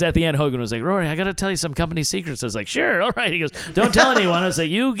party. Because at the end, Hogan was like, "Rory, I got to tell you some company secrets." I was like, "Sure, all right." He goes, "Don't tell anyone." I was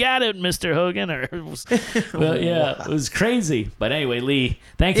like, "You got it, Mr. Hogan." Well, yeah, it was crazy. But anyway, Lee,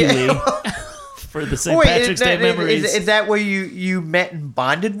 thank you, Lee, for the St. Patrick's Day memories. Is that where you met and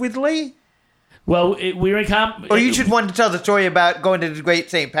bonded with Lee? Well, we were in Or you should want to tell the story about going to the great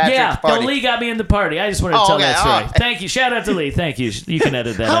St. Patrick's party. Yeah, Lee got me in the party. I just wanted to tell that story. Thank you. Shout out to Lee. Thank you. You can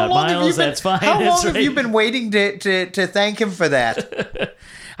edit that out, Miles. That's fine. How long have you been waiting to thank him for that?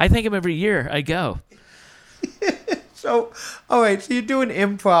 I thank him every year I go. So, all right. So you're doing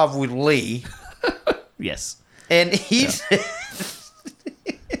improv with Lee. Yes. And he's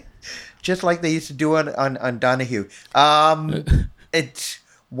just like they used to do on Donahue. It's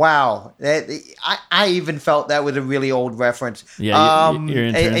wow. I even felt that was a really old reference. Yeah, your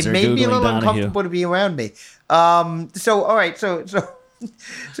interns it made me a little Donahue. uncomfortable to be around me. So all right. So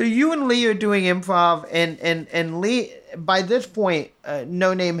you and Lee are doing improv, and Lee, by this point,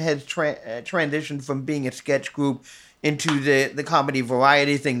 No Name has transitioned from being a sketch group into the comedy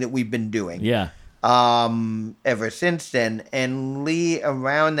variety thing that we've been doing. Yeah. Ever since then. And Lee,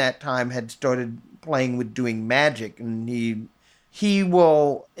 around that time, had started playing with doing magic, and he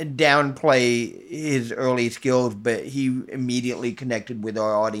will downplay his early skills, but he immediately connected with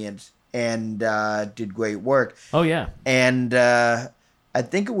our audience and did great work. Oh, yeah. And I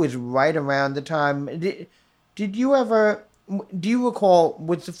think it was right around the time. Did you ever? Do you recall?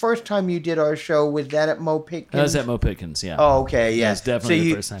 Was the first time you did our show? Was that at Mo Pitkins? That was at Mo Pitkins. Yeah. Oh, okay. Yeah. That was definitely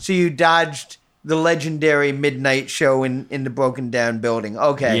the first time. So you dodged the legendary midnight show in the broken down building.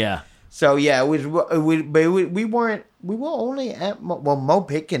 Okay. Yeah. So yeah, we were only at Mo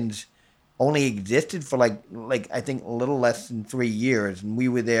Pitkins only existed for like I think a little less than 3 years, and we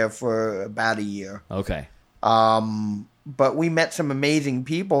were there for about a year. Okay. but we met some amazing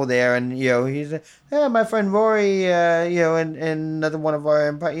people there, and he's my friend Rory, and another one of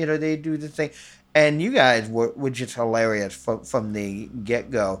our they do this thing, and you guys were just hilarious from the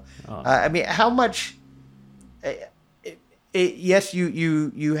get go. Oh. I mean, how much? Yes,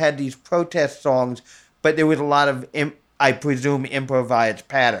 you had these protest songs, but there was a lot of I presume improvised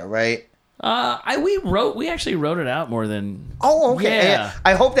patter, right? We actually wrote it out more than. Oh, okay. Yeah.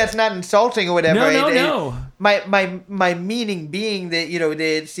 I hope that's not insulting or whatever. No. My meaning being that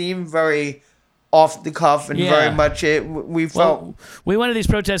they seemed very off the cuff and very much we felt. Well, we wanted these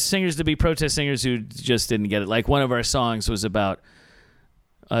protest singers to be protest singers who just didn't get it. Like one of our songs was about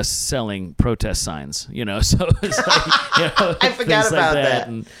us selling protest signs, so it's like, I forgot about that.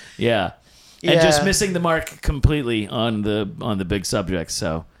 And just missing the mark completely on the big subject.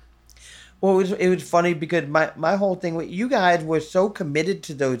 So. Well, it was funny because my whole thing with you guys were so committed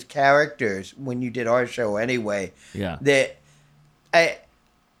to those characters when you did our show anyway. Yeah. That I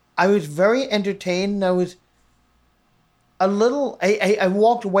was very entertained. And I was a little. I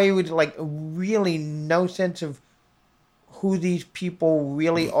walked away with like really no sense of who these people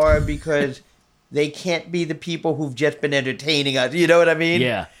really are because they can't be the people who've just been entertaining us. You know what I mean?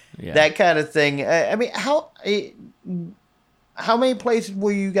 Yeah. That kind of thing. I mean, how many places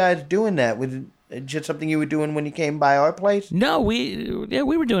were you guys doing that? Was it just something you were doing when you came by our place? No, we were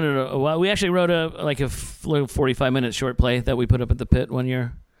doing it a while. We actually wrote a 45-minute short play that we put up at the Pit one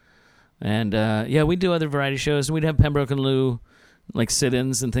year. And we'd do other variety shows. We'd have Pembroke and Lou like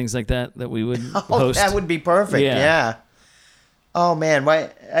sit-ins and things like that we would host. That would be perfect. Yeah. Oh man, why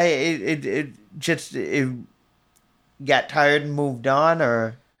it got tired and moved on,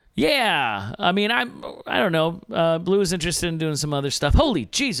 or? Yeah, I mean, I don't know. Blue is interested in doing some other stuff. Holy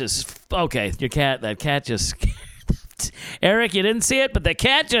Jesus! Okay, that cat just scared. Eric, you didn't see it, but the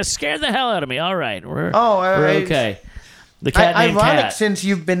cat just scared the hell out of me. All right, we're okay. The cat named ironic Cat. Since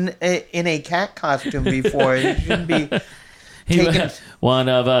you've been in a cat costume before, you shouldn't be taking one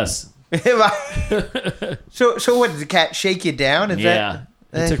of us. So what did the cat shake you down? It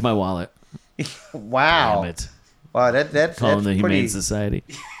took my wallet. Wow. Damn it. Wow, that's calling the pretty... Humane Society.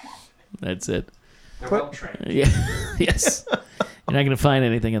 That's it. They're well trained. Yeah. Yes. You're not going to find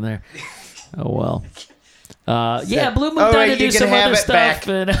anything in there. Oh, well. Blue moved on to do some other stuff.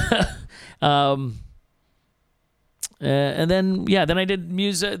 And then I did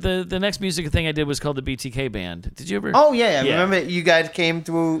music. The next music thing I did was called the BTK Band. Did you ever? Oh, yeah. I remember you guys came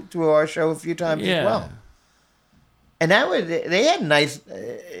through our show a few times as well. And they had nice,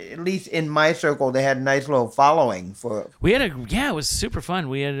 at least in my circle, they had a nice little following for. It was super fun.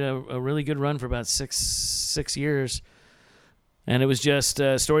 We had a really good run for about six years, and it was just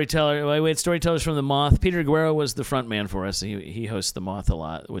storyteller. We had storytellers from the Moth. Peter Guerrero was the front man for us. He hosts the Moth a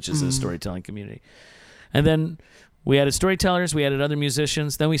lot, which is a storytelling community. And then we added storytellers. We added other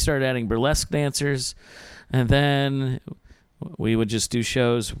musicians. Then we started adding burlesque dancers, and then we would just do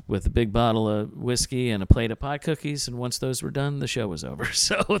shows with a big bottle of whiskey and a plate of pot cookies, and once those were done, the show was over.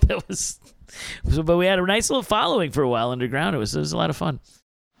 But we had a nice little following for a while underground. It was a lot of fun.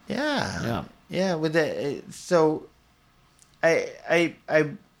 Yeah. With that, so I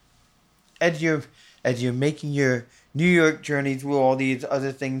as you're making your New York journey through all these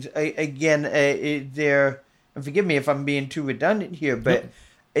other things, is there? And forgive me if I'm being too redundant here, but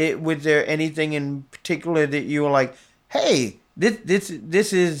was there anything in particular that you were like, hey, this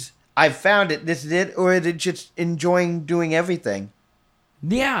is, I found it, this is it, or is it just enjoying doing everything?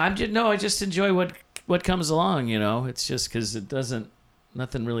 Yeah, I just enjoy what comes along, It's just because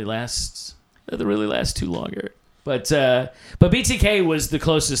nothing really lasts too long. But BTK was the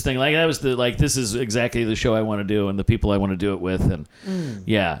closest thing. Like that was this is exactly the show I want to do and the people I want to do it with, and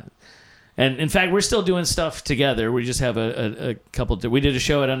And in fact, we're still doing stuff together. We just have a couple. We did a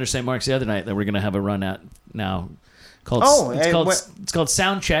show at Under St. Mark's the other night that we're going to have a run at now. It's called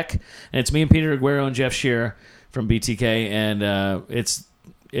Sound Check, and it's me and Peter Aguero and Jeff Shearer from BTK, and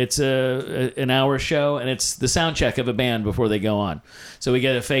it's an hour show, and it's the sound check of a band before they go on. So we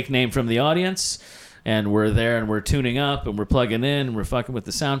get a fake name from the audience, and we're there, and we're tuning up, and we're plugging in, and we're fucking with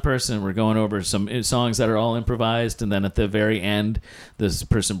the sound person, and we're going over some songs that are all improvised, and then at the very end, this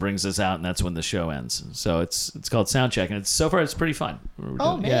person brings us out, and that's when the show ends. So it's called Sound Check, and so far it's pretty fun.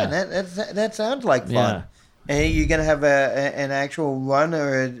 That sounds like fun. Yeah. And you're gonna have an actual run,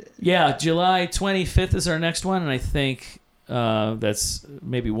 or? Yeah, July 25th is our next one, and I think that's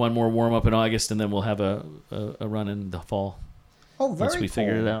maybe one more warm up in August, and then we'll have a run in the fall. Oh, very once we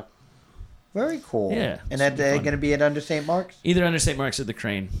figure it out. Very cool. Yeah. And that's going to be at Under St. Mark's? Either Under St. Mark's or the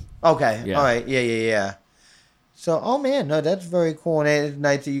Crane. Okay. Yeah. All right. Yeah. So, that's very cool. And it's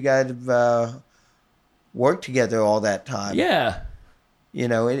nice that you guys have work together all that time. Yeah.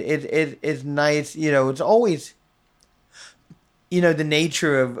 It's nice. It's always, the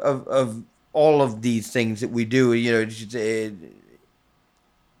nature of all of these things that we do.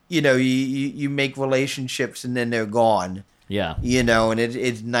 You make relationships and then they're gone. Yeah. And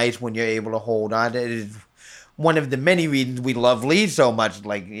it's nice when you're able to hold on. It is one of the many reasons we love Lee so much.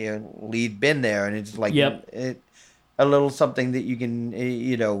 Like, Lee's been there, and it's like a little something that you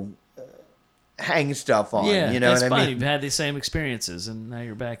can, hang stuff on. Yeah, that's fun. I mean? You've had the same experiences, and now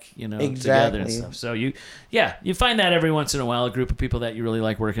you're back, Exactly. together and stuff. So you find that every once in a while, a group of people that you really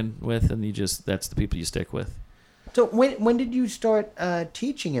like working with, and that's the people you stick with. So when did you start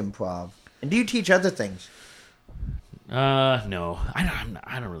teaching improv? And do you teach other things? No,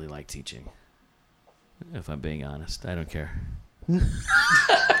 I don't really like teaching. If I'm being honest, I don't care.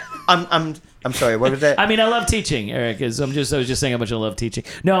 I'm sorry. What was that? I mean, I love teaching, Eric. I was just saying how much I love teaching.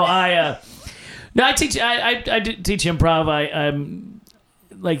 No, I teach. I do teach improv. I'm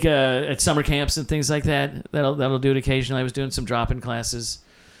like at summer camps and things like that. That'll do it occasionally. I was doing some drop-in classes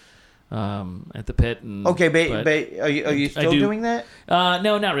at the Pit. And, okay, but are you still doing that?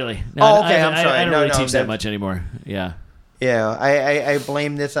 No, not really. No, okay. I'm sorry. I don't really teach that much anymore. Yeah. Yeah, I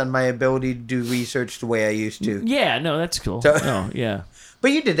blame this on my ability to do research the way I used to. Yeah, no, that's cool. Yeah.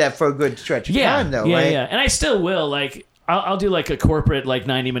 But you did that for a good stretch of time, though, right? Yeah, and I still will. Like, I'll do like a corporate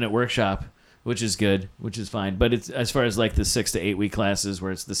 90-minute workshop, which is good, which is fine. But it's as far as like the 6 to 8 week classes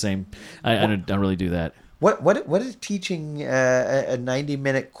where it's the same. I don't really do that. What is teaching a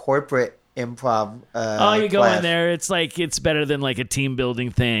 90-minute corporate improv you go class? in there, it's better than like a team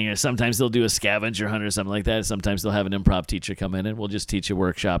building thing, or sometimes they'll do a scavenger hunt or something like that. Sometimes they'll have an improv teacher come in and we'll just teach a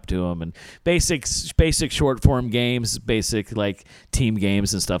workshop to them, and basic short form games, basic like team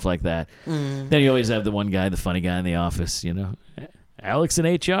games and stuff like that. Then you always have the one guy, the funny guy in the office, Alex in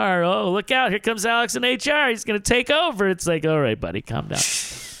HR. Oh, look out, here comes Alex in HR, he's gonna take over. It's like, all right, buddy, calm down.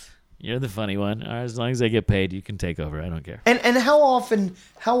 You're the funny one. As long as I get paid, you can take over. I don't care. And how often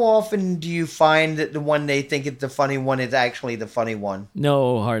do you find that the one they think is the funny one is actually the funny one?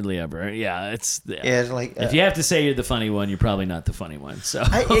 No, hardly ever. Yeah, it's like if you have to say you're the funny one, you're probably not the funny one. So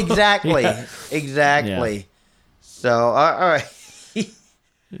exactly. Yeah. So all right.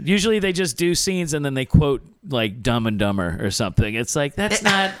 Usually they just do scenes and then they quote like Dumb and Dumber or something. It's like, that's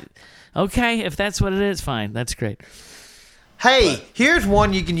not okay. If that's what it is, fine. That's great. Hey, here's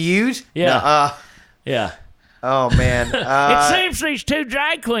one you can use. Yeah. Yeah. Oh, man. It seems these two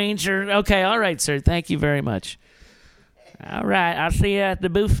drag queens are... Okay, all right, sir. Thank you very much. All right, I'll see you at the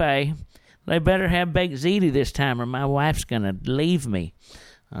buffet. They better have baked ziti this time or my wife's going to leave me.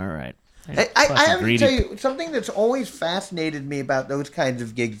 All right. I have to tell you, something that's always fascinated me about those kinds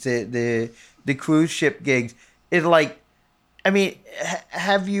of gigs, the cruise ship gigs, is like, I mean,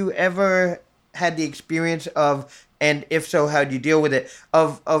 have you ever had the experience of... And if so, how do you deal with it?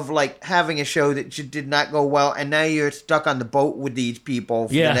 Of like having a show that just did not go well, and now you're stuck on the boat with these people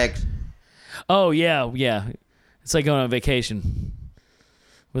for the next. Oh yeah. It's like going on vacation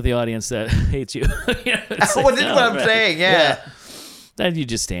with the audience that hates you. Well, this is what I'm saying. Yeah. Then you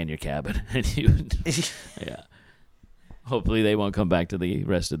just stay in your cabin, and yeah. Hopefully, they won't come back to the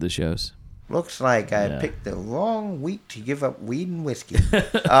rest of the shows. Looks like I picked the wrong week to give up weed and whiskey.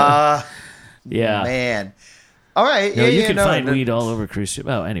 Yeah, man. All right. No, you can find weed all over cruise ship.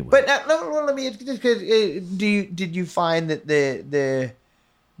 Oh, anyway. But let me ask you this: did you find that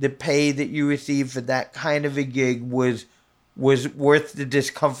the pay that you received for that kind of a gig was worth the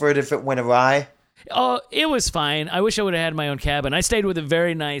discomfort if it went awry? Oh, it was fine. I wish I would have had my own cabin. I stayed with a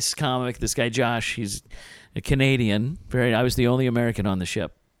very nice comic. This guy Josh, he's a Canadian. I was the only American on the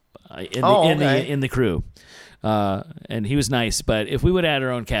ship in the crew, and he was nice. But if we would have had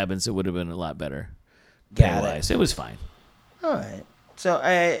our own cabins, it would have been a lot better. It was fine. All right. So,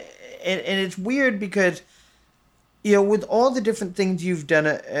 and it's weird because, with all the different things you've done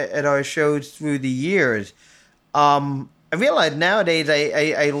at our shows through the years, I realize nowadays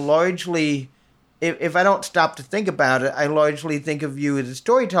I largely, if I don't stop to think about it, I largely think of you as a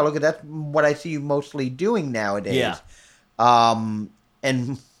storyteller because that's what I see you mostly doing nowadays. Yeah.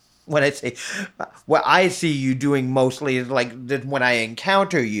 And when I say what I see you doing mostly is like when I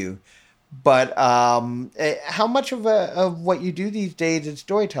encounter you. But how much of what you do these days is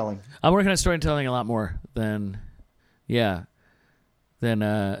storytelling? I'm working on storytelling a lot more than because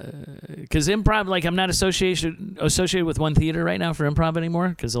improv, like I'm not associated with one theater right now for improv anymore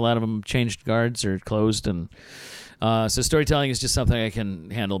because a lot of them changed guards or closed, and so storytelling is just something I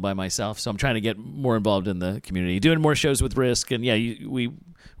can handle by myself. So I'm trying to get more involved in the community, doing more shows with Risk, and we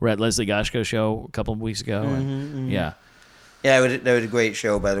were at Leslie Goshko's show a couple of weeks ago, and Yeah, that was a great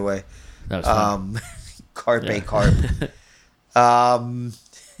show, by the way. That was fun. Carpe carp.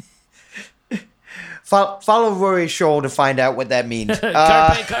 Follow Rory Scholl to find out what that means.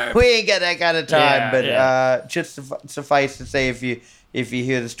 Carpe carp. We ain't got that kind of time, Yeah, just suffice to say, if you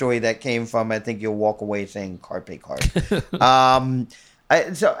hear the story that came from, I think you'll walk away saying carpe carp.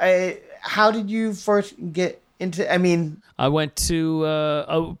 How did you first get into? I mean, I went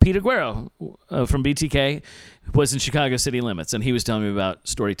to Pete Aguero from BTK, was in Chicago City Limits, and he was telling me about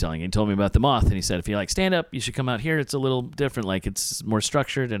storytelling. He told me about The Moth, and he said, if you like stand-up, you should come out here. It's a little different. Like, it's more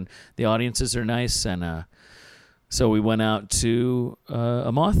structured, and the audiences are nice. And so we went out to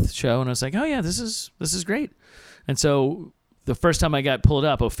a Moth show, and I was like, oh, yeah, this is great. And so the first time I got pulled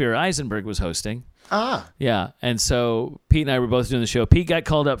up, Ophir Eisenberg was hosting. Yeah, and so Pete and I were both doing the show. Pete got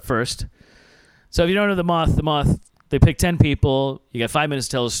called up first. So if you don't know The Moth, they pick 10 people. You got 5 minutes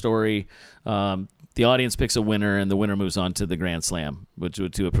to tell a story. The audience picks a winner, and the winner moves on to the Grand Slam, which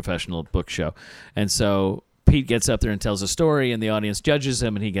would do a professional book show. And so Pete gets up there and tells a story, and the audience judges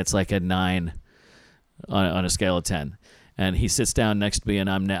him, and he gets like a 9 on a scale of 10. And he sits down next to me, and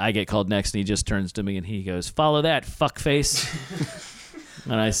I get called next, and he just turns to me, and he goes, "Follow that, fuckface."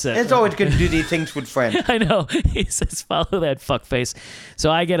 And I said, it's always good to do these things with friends. I know. He says, "Follow that, fuckface."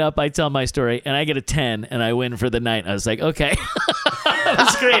 So I get up, I tell my story, and I get a 10, and I win for the night. I was like, okay. That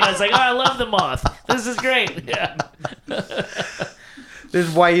was great. I was like, oh, I love The Moth. This is great. Yeah. This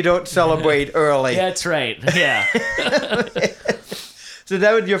is why you don't celebrate early. That's right. Yeah. So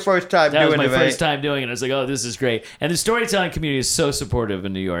that was your first time doing it, That was my right? first time doing it. I was like, oh, this is great. And the storytelling community is so supportive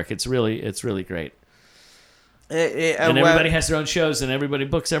in New York. It's really great. And everybody has their own shows, and everybody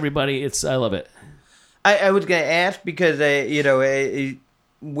books everybody. I love it. I was going to ask because,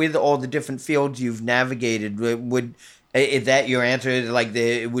 with all the different fields you've navigated, is that your answer? Like,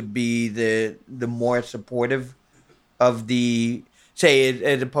 it would be the more supportive of the, say,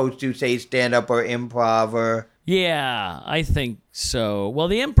 as opposed to, say, stand-up or improv or... Yeah, I think so. Well,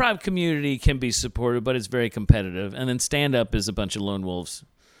 the improv community can be supportive, but it's very competitive. And then stand-up is a bunch of lone wolves,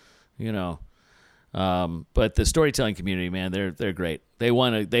 But the storytelling community, man, they're great. They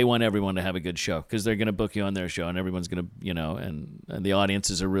want everyone to have a good show because they're going to book you on their show, and everyone's going to, and the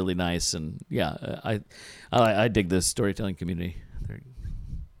audiences are really nice. And yeah, I dig the storytelling community.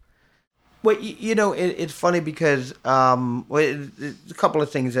 Well, it's funny because a couple of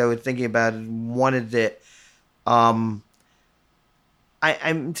things I was thinking about. One is that I'm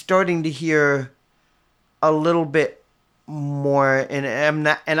starting to hear a little bit more, and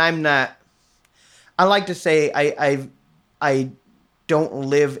I'm not. I like to say I don't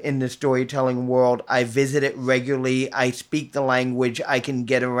live in the storytelling world. I visit it regularly. I speak the language. I can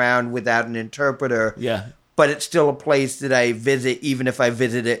get around without an interpreter. Yeah. But it's still a place that I visit, even if I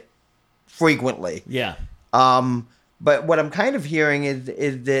visit it frequently. Yeah. But what I'm kind of hearing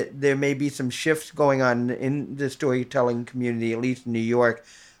is that there may be some shifts going on in the storytelling community, at least in New York,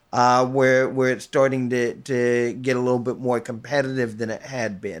 where it's starting to get a little bit more competitive than it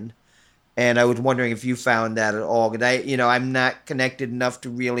had been. And I was wondering if you found that at all. Because I'm not connected enough to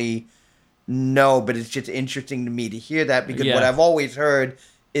really know, but it's just interesting to me to hear that because what I've always heard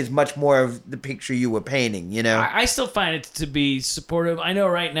is much more of the picture you were painting, I still find it to be supportive. I know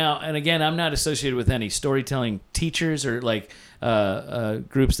right now, and again, I'm not associated with any storytelling teachers or like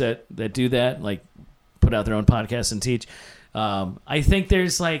groups that do that, like put out their own podcasts and teach. I think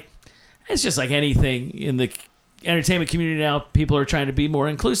there's it's just like anything in the entertainment community now. People are trying to be more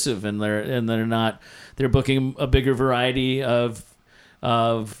inclusive, and they're booking a bigger variety of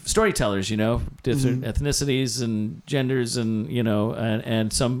storytellers, different ethnicities and genders, and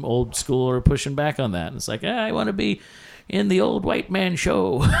and some old school are pushing back on that. And it's like, I want to be in the old white man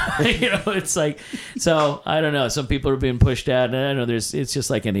show. It's like, so I don't know. Some people are being pushed out, and I know it's just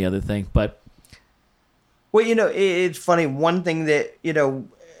like any other thing. But well, it's funny. One thing that for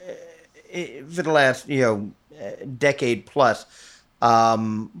the last decade plus,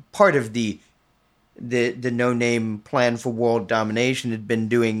 part of the No Name plan for world domination had been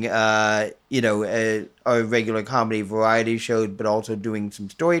doing a regular comedy variety shows, but also doing some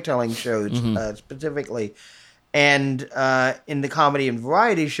storytelling shows specifically. And in the comedy and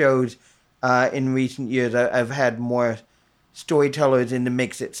variety shows in recent years, I've had more storytellers in the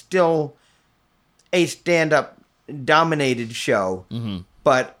mix. It's still a stand-up dominated show.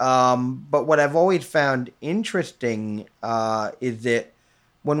 But what I've always found interesting is that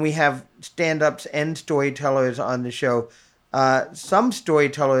when we have stand-ups and storytellers on the show, some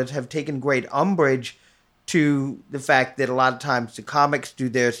storytellers have taken great umbrage to the fact that a lot of times the comics do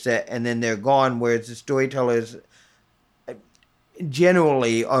their set and then they're gone, whereas the storytellers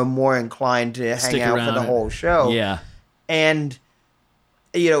generally are more inclined to hang out for the whole show. Yeah. And,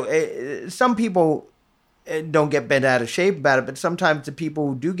 some people don't get bent out of shape about it, but sometimes the people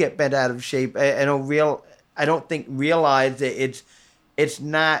who do get bent out of shape, I don't think realize that it's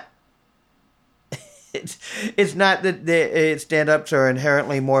not. It's not that the stand-ups are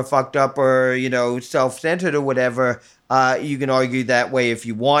inherently more fucked up or, self-centered or whatever. You can argue that way if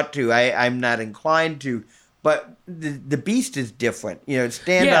you want to. I'm not inclined to. But the beast is different.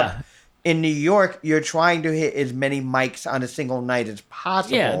 Stand-up in New York, you're trying to hit as many mics on a single night as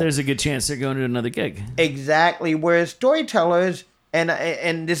possible. Yeah, there's a good chance they're going to another gig. Exactly. Whereas storytellers,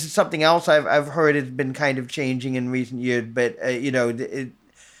 and this is something else I've heard has been kind of changing in recent years, but,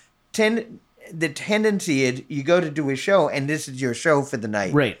 the tendency is you go to do a show and this is your show for the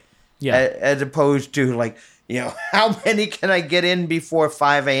night. Right. Yeah. As opposed to how many can I get in before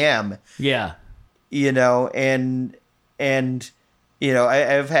 5 a.m.? Yeah. And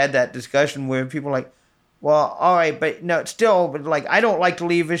I've had that discussion where people are like, well, all right, but no, still, but I don't like to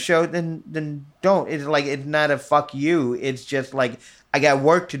leave a show, then don't. It's it's not a fuck you. It's just I got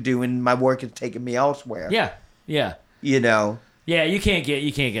work to do and my work is taking me elsewhere. Yeah. Yeah. Yeah, you can't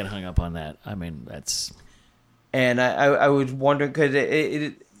get hung up on that. I mean, that's. And I was wondering because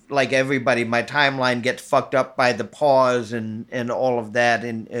it like everybody, my timeline gets fucked up by the pause and all of that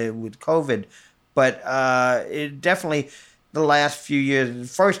with COVID, but it definitely the last few years, the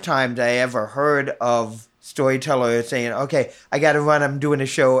first times I ever heard of storytellers saying, "Okay, I got to run. I'm doing a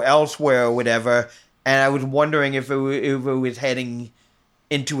show elsewhere or whatever," and I was wondering if it was heading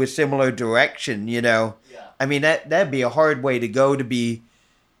into a similar direction. Yeah. I mean, that'd be a hard way to go to be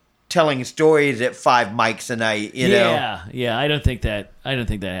telling stories at 5 mics a night, Yeah, I don't think that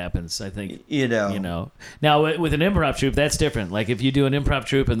happens. I think Now with an improv troupe, that's different. Like if you do an improv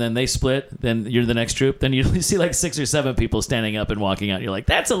troupe and then they split, then you're the next troupe. Then you see 6 or 7 people standing up and walking out. You're like,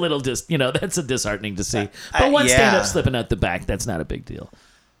 that's a little that's a disheartening to see. But one stand up slipping out the back, that's not a big deal.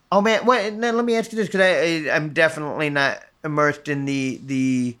 Oh man, now let me ask you this because I'm definitely not immersed in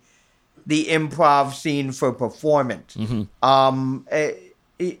the improv scene for performance. Mm-hmm.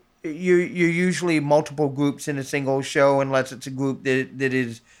 You're usually multiple groups in a single show, unless it's a group that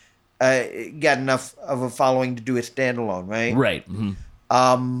is got enough of a following to do a standalone, right? Right.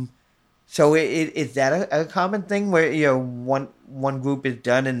 Mm-hmm. So is that a common thing where one group is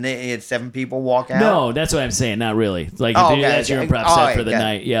done and 7 people walk out? No, that's what I'm saying. Not really. That's your improv set for the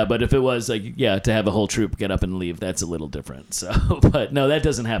night. Yeah, but if it was to have a whole troupe get up and leave, that's a little different. So, but no, that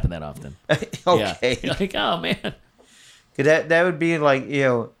doesn't happen that often. Okay. Yeah. You're oh man, because that would be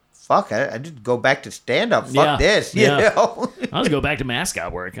fuck, I just go back to stand up. Fuck this, you know. I'll just go back to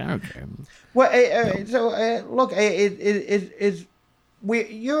mascot work. I don't care. Well, look,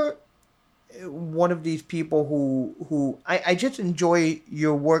 you're one of these people who I just enjoy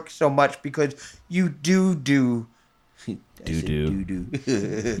your work so much because you do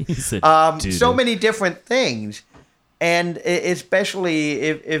so many different things, and especially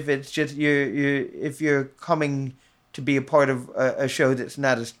if it's just if you're coming to be a part of a show that's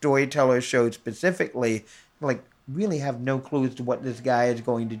not a storyteller show specifically, really have no clue as to what this guy is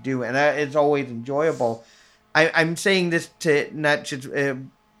going to do, and it's always enjoyable. I'm saying this to not just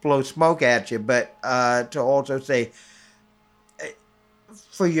blow smoke at you, but to also say,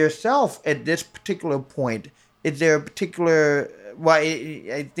 for yourself at this particular point, is there a particular? Well,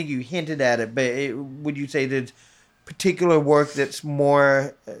 I think you hinted at it, but would you say there's particular work that's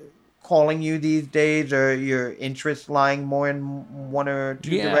more calling you these days, or your interests lying more in one or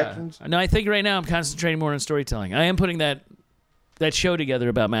two directions? No, I think right now I'm concentrating more on storytelling. I am putting that show together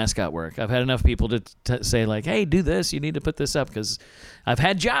about mascot work. I've had enough people to say hey, do this. You need to put this up because I've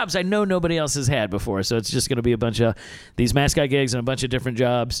had jobs I know nobody else has had before. So it's just going to be a bunch of these mascot gigs and a bunch of different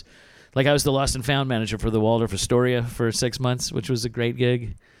jobs. I was the Lost and Found manager for the Waldorf Astoria for 6 months, which was a great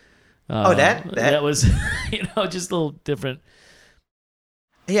gig. That was just a little different.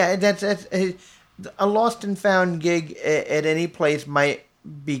 Yeah, that's a Lost and Found gig at any place might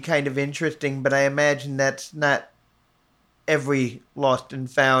be kind of interesting, but I imagine that's not every Lost and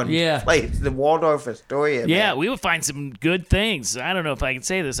Found place. The Waldorf Astoria. Yeah, man. We would find some good things. I don't know if I can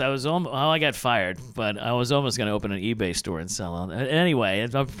say this. I got fired, but I was almost going to open an eBay store and sell it. Anyway,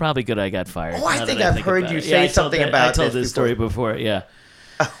 I'm probably good I got fired. Oh, I think I've heard you say something about this. I told this story before, yeah.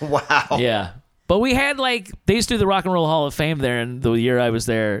 Wow. Yeah. But we had they used to do the Rock and Roll Hall of Fame there, and the year I was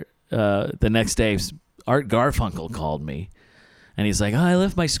there, the next day, Art Garfunkel called me. And he's like, I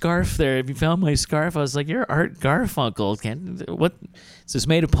left my scarf there. Have you found my scarf? I was like, you're Art Garfunkel. What? Is this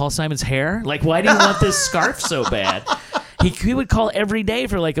made of Paul Simon's hair? Why do you want this scarf so bad? He would call every day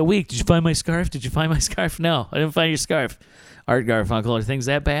for a week. Did you find my scarf? Did you find my scarf? No, I didn't find your scarf. Art Garfunkel, are things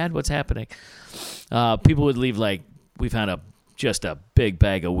that bad? What's happening? People would leave we found just a big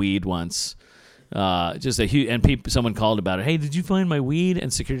bag of weed once Just a huge, and someone called about it. Hey, did you find my weed?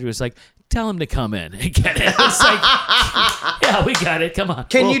 And security was like, tell him to come in and get it. It's like, yeah, we got it. Come on.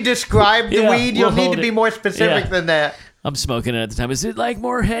 Can you describe the weed? You'll need to be more specific than that. I'm smoking it at the time. Is it like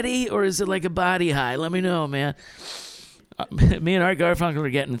more heady or is it like a body high? Let me know, man. Me and Art Garfunkel are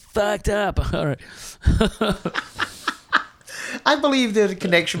getting fucked up. All right. I believe there's a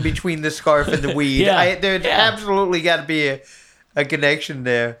connection between the scarf and the weed. There's absolutely got to be a connection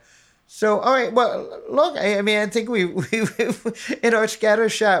there. So, all right. Well, look, I mean, I think we in our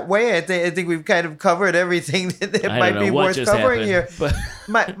scattershot way, I think we've kind of covered everything that might be worth covering here. But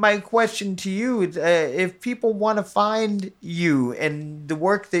my question to you is, if people want to find you and the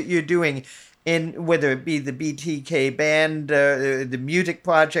work that you're doing, in whether it be the BTK band, the music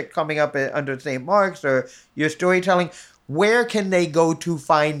project coming up under St. Mark's, or your storytelling, where can they go to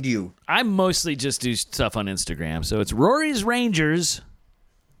find you? I mostly just do stuff on Instagram. So it's Rory's Rangers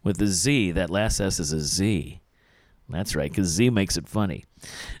with a Z. That last S is a Z. That's right, because Z makes it funny.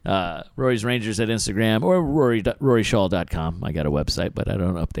 Rory's Rangers at Instagram or RoryScholl.com. I got a website, but I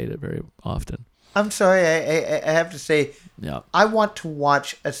don't update it very often. I'm sorry, I have to say, I want to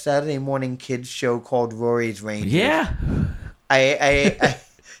watch a Saturday morning kids show called Rory's Rangers. Yeah.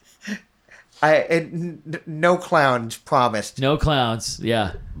 No clowns promised. No clowns,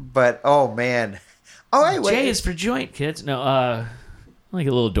 yeah. But, oh, man. All right. J is for joint, kids. No, like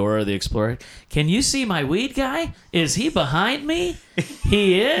a little Dora the Explorer. Can you see my weed guy? Is he behind me?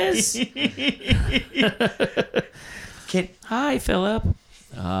 He is? Hi, Philip.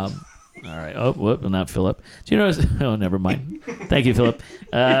 All right. Oh, whoop, not Philip. Do you know? Oh, never mind. Thank you, Philip.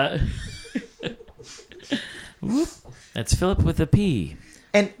 Whoop. That's Philip with a P.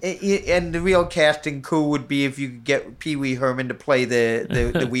 And the real casting coup would be if you could get Pee Wee Herman to play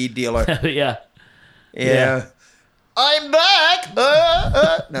the weed dealer. Yeah. I'm back.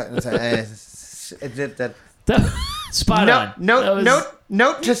 No, spot on.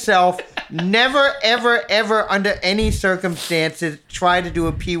 Note to self: never, ever, ever, under any circumstances, try to do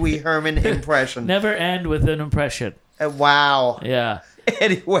a Pee Wee Herman impression. Never end with an impression. Wow. Yeah.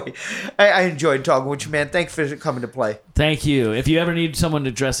 Anyway, I enjoyed talking with you, man. Thanks for coming to play. Thank you. If you ever need someone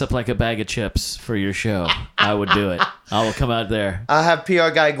to dress up like a bag of chips for your show, I would do it. I will come out there. I'll have PR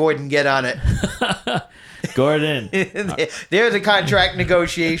guy Gordon get on it. Gordon. There's a contract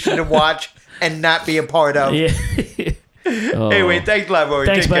negotiation to watch and not be a part of. Yeah. Anyway, thanks a lot, Rory.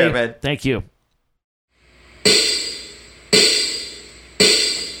 Thanks, Take care, man. Thank you.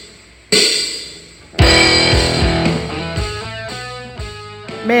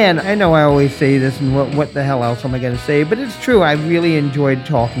 Man, I know I always say this, and what the hell else am I going to say? But it's true. I really enjoyed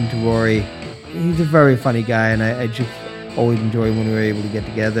talking to Rory. He's a very funny guy, and I just always enjoy when we're able to get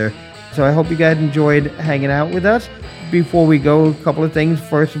together. So I hope you guys enjoyed hanging out with us. Before we go, a couple of things.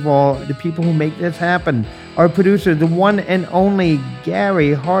 First of all, the people who make this happen. Our producer, the one and only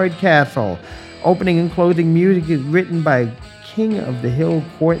Gary Hardcastle. Opening and closing music is written by King of the Hill,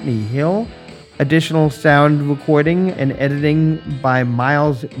 Courtney Hill. Additional sound recording and editing by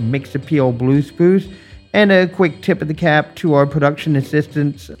Miles Mix Appeal Blue Spruce. And a quick tip of the cap to our production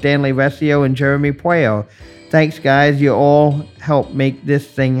assistants, Stanley Resio and Jeremy Pueo. Thanks, guys. You all help make this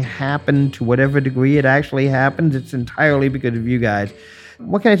thing happen to whatever degree it actually happens. It's entirely because of you guys.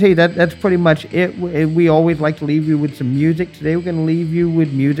 What can I tell you? That's pretty much it. We always like to leave you with some music. Today we're going to leave you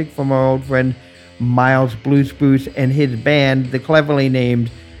with music from our old friend Miles Blue Spruce and his band, the cleverly named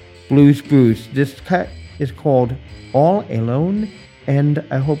Blue Spruce. This cut is called All Alone, and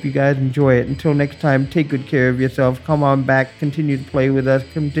I hope you guys enjoy it. Until next time, take good care of yourselves. Come on back. Continue to play with us.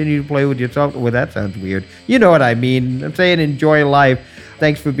 Continue to play with yourself. Well, that sounds weird. You know what I mean. I'm saying enjoy life.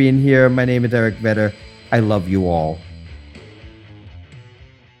 Thanks for being here. My name is Eric Vedder. I love you all.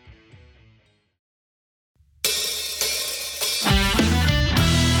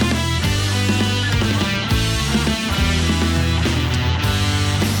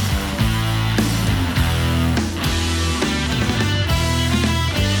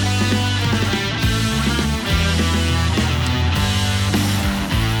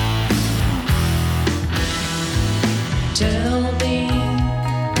 Tell me,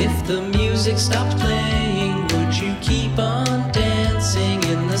 if the music stopped playing, would you keep on dancing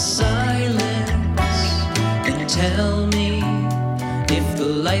in the silence? And tell me, if the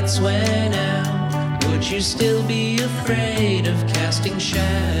lights went out, would you still be afraid of casting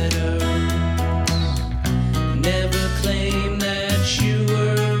shadows? Never claim that you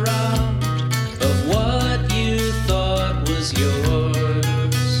were robbed of what you thought was yours.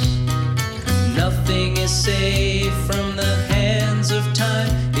 Nothing is safe from the hands of time.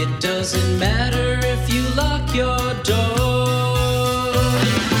 It doesn't matter if you lock your door.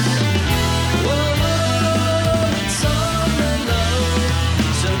 Whoa.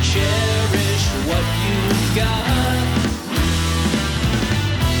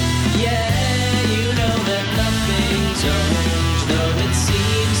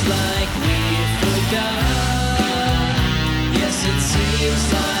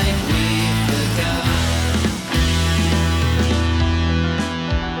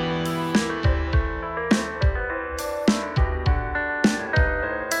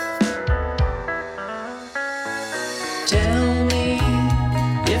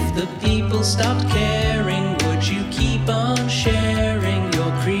 stopped caring, would you keep on sharing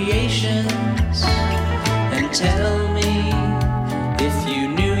your creations? And tell me, if you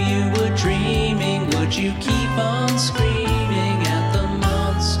knew you were dreaming, would you keep on screaming at the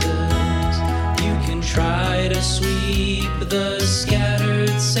monsters? You can try to sweep the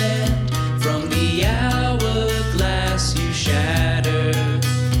scattered sand from the hourglass you shatter.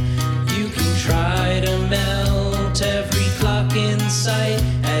 You can try to melt every clock in sight,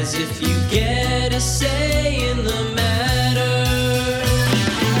 as if you get a say in the matter.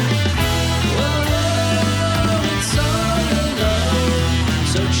 Oh, it's all alone,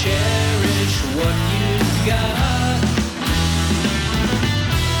 so cherish what you've got.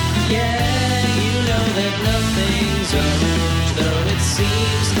 Yeah, you know that nothing's owned, though it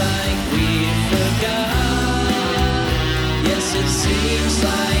seems like we forgot. Yes, it seems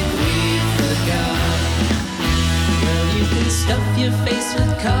like we forgot. Well, you can stuff your face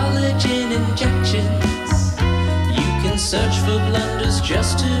with collagen injections. You can search for blunders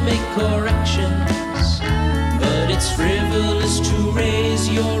just to make corrections. But it's frivolous to raise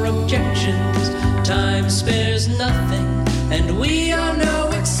your objections. Time spares nothing, and we are no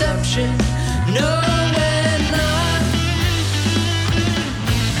exception. No, we're not.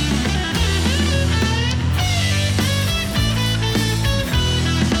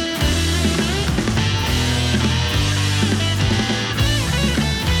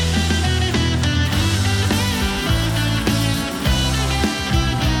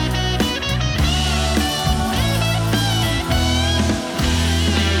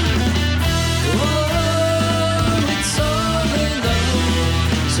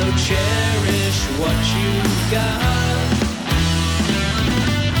 Cherish what you've got.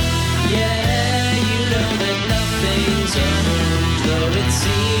 Yeah, you know that nothing's owned, though it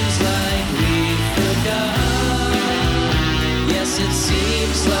seems like we forgot. Yes, it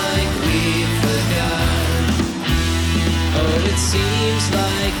seems like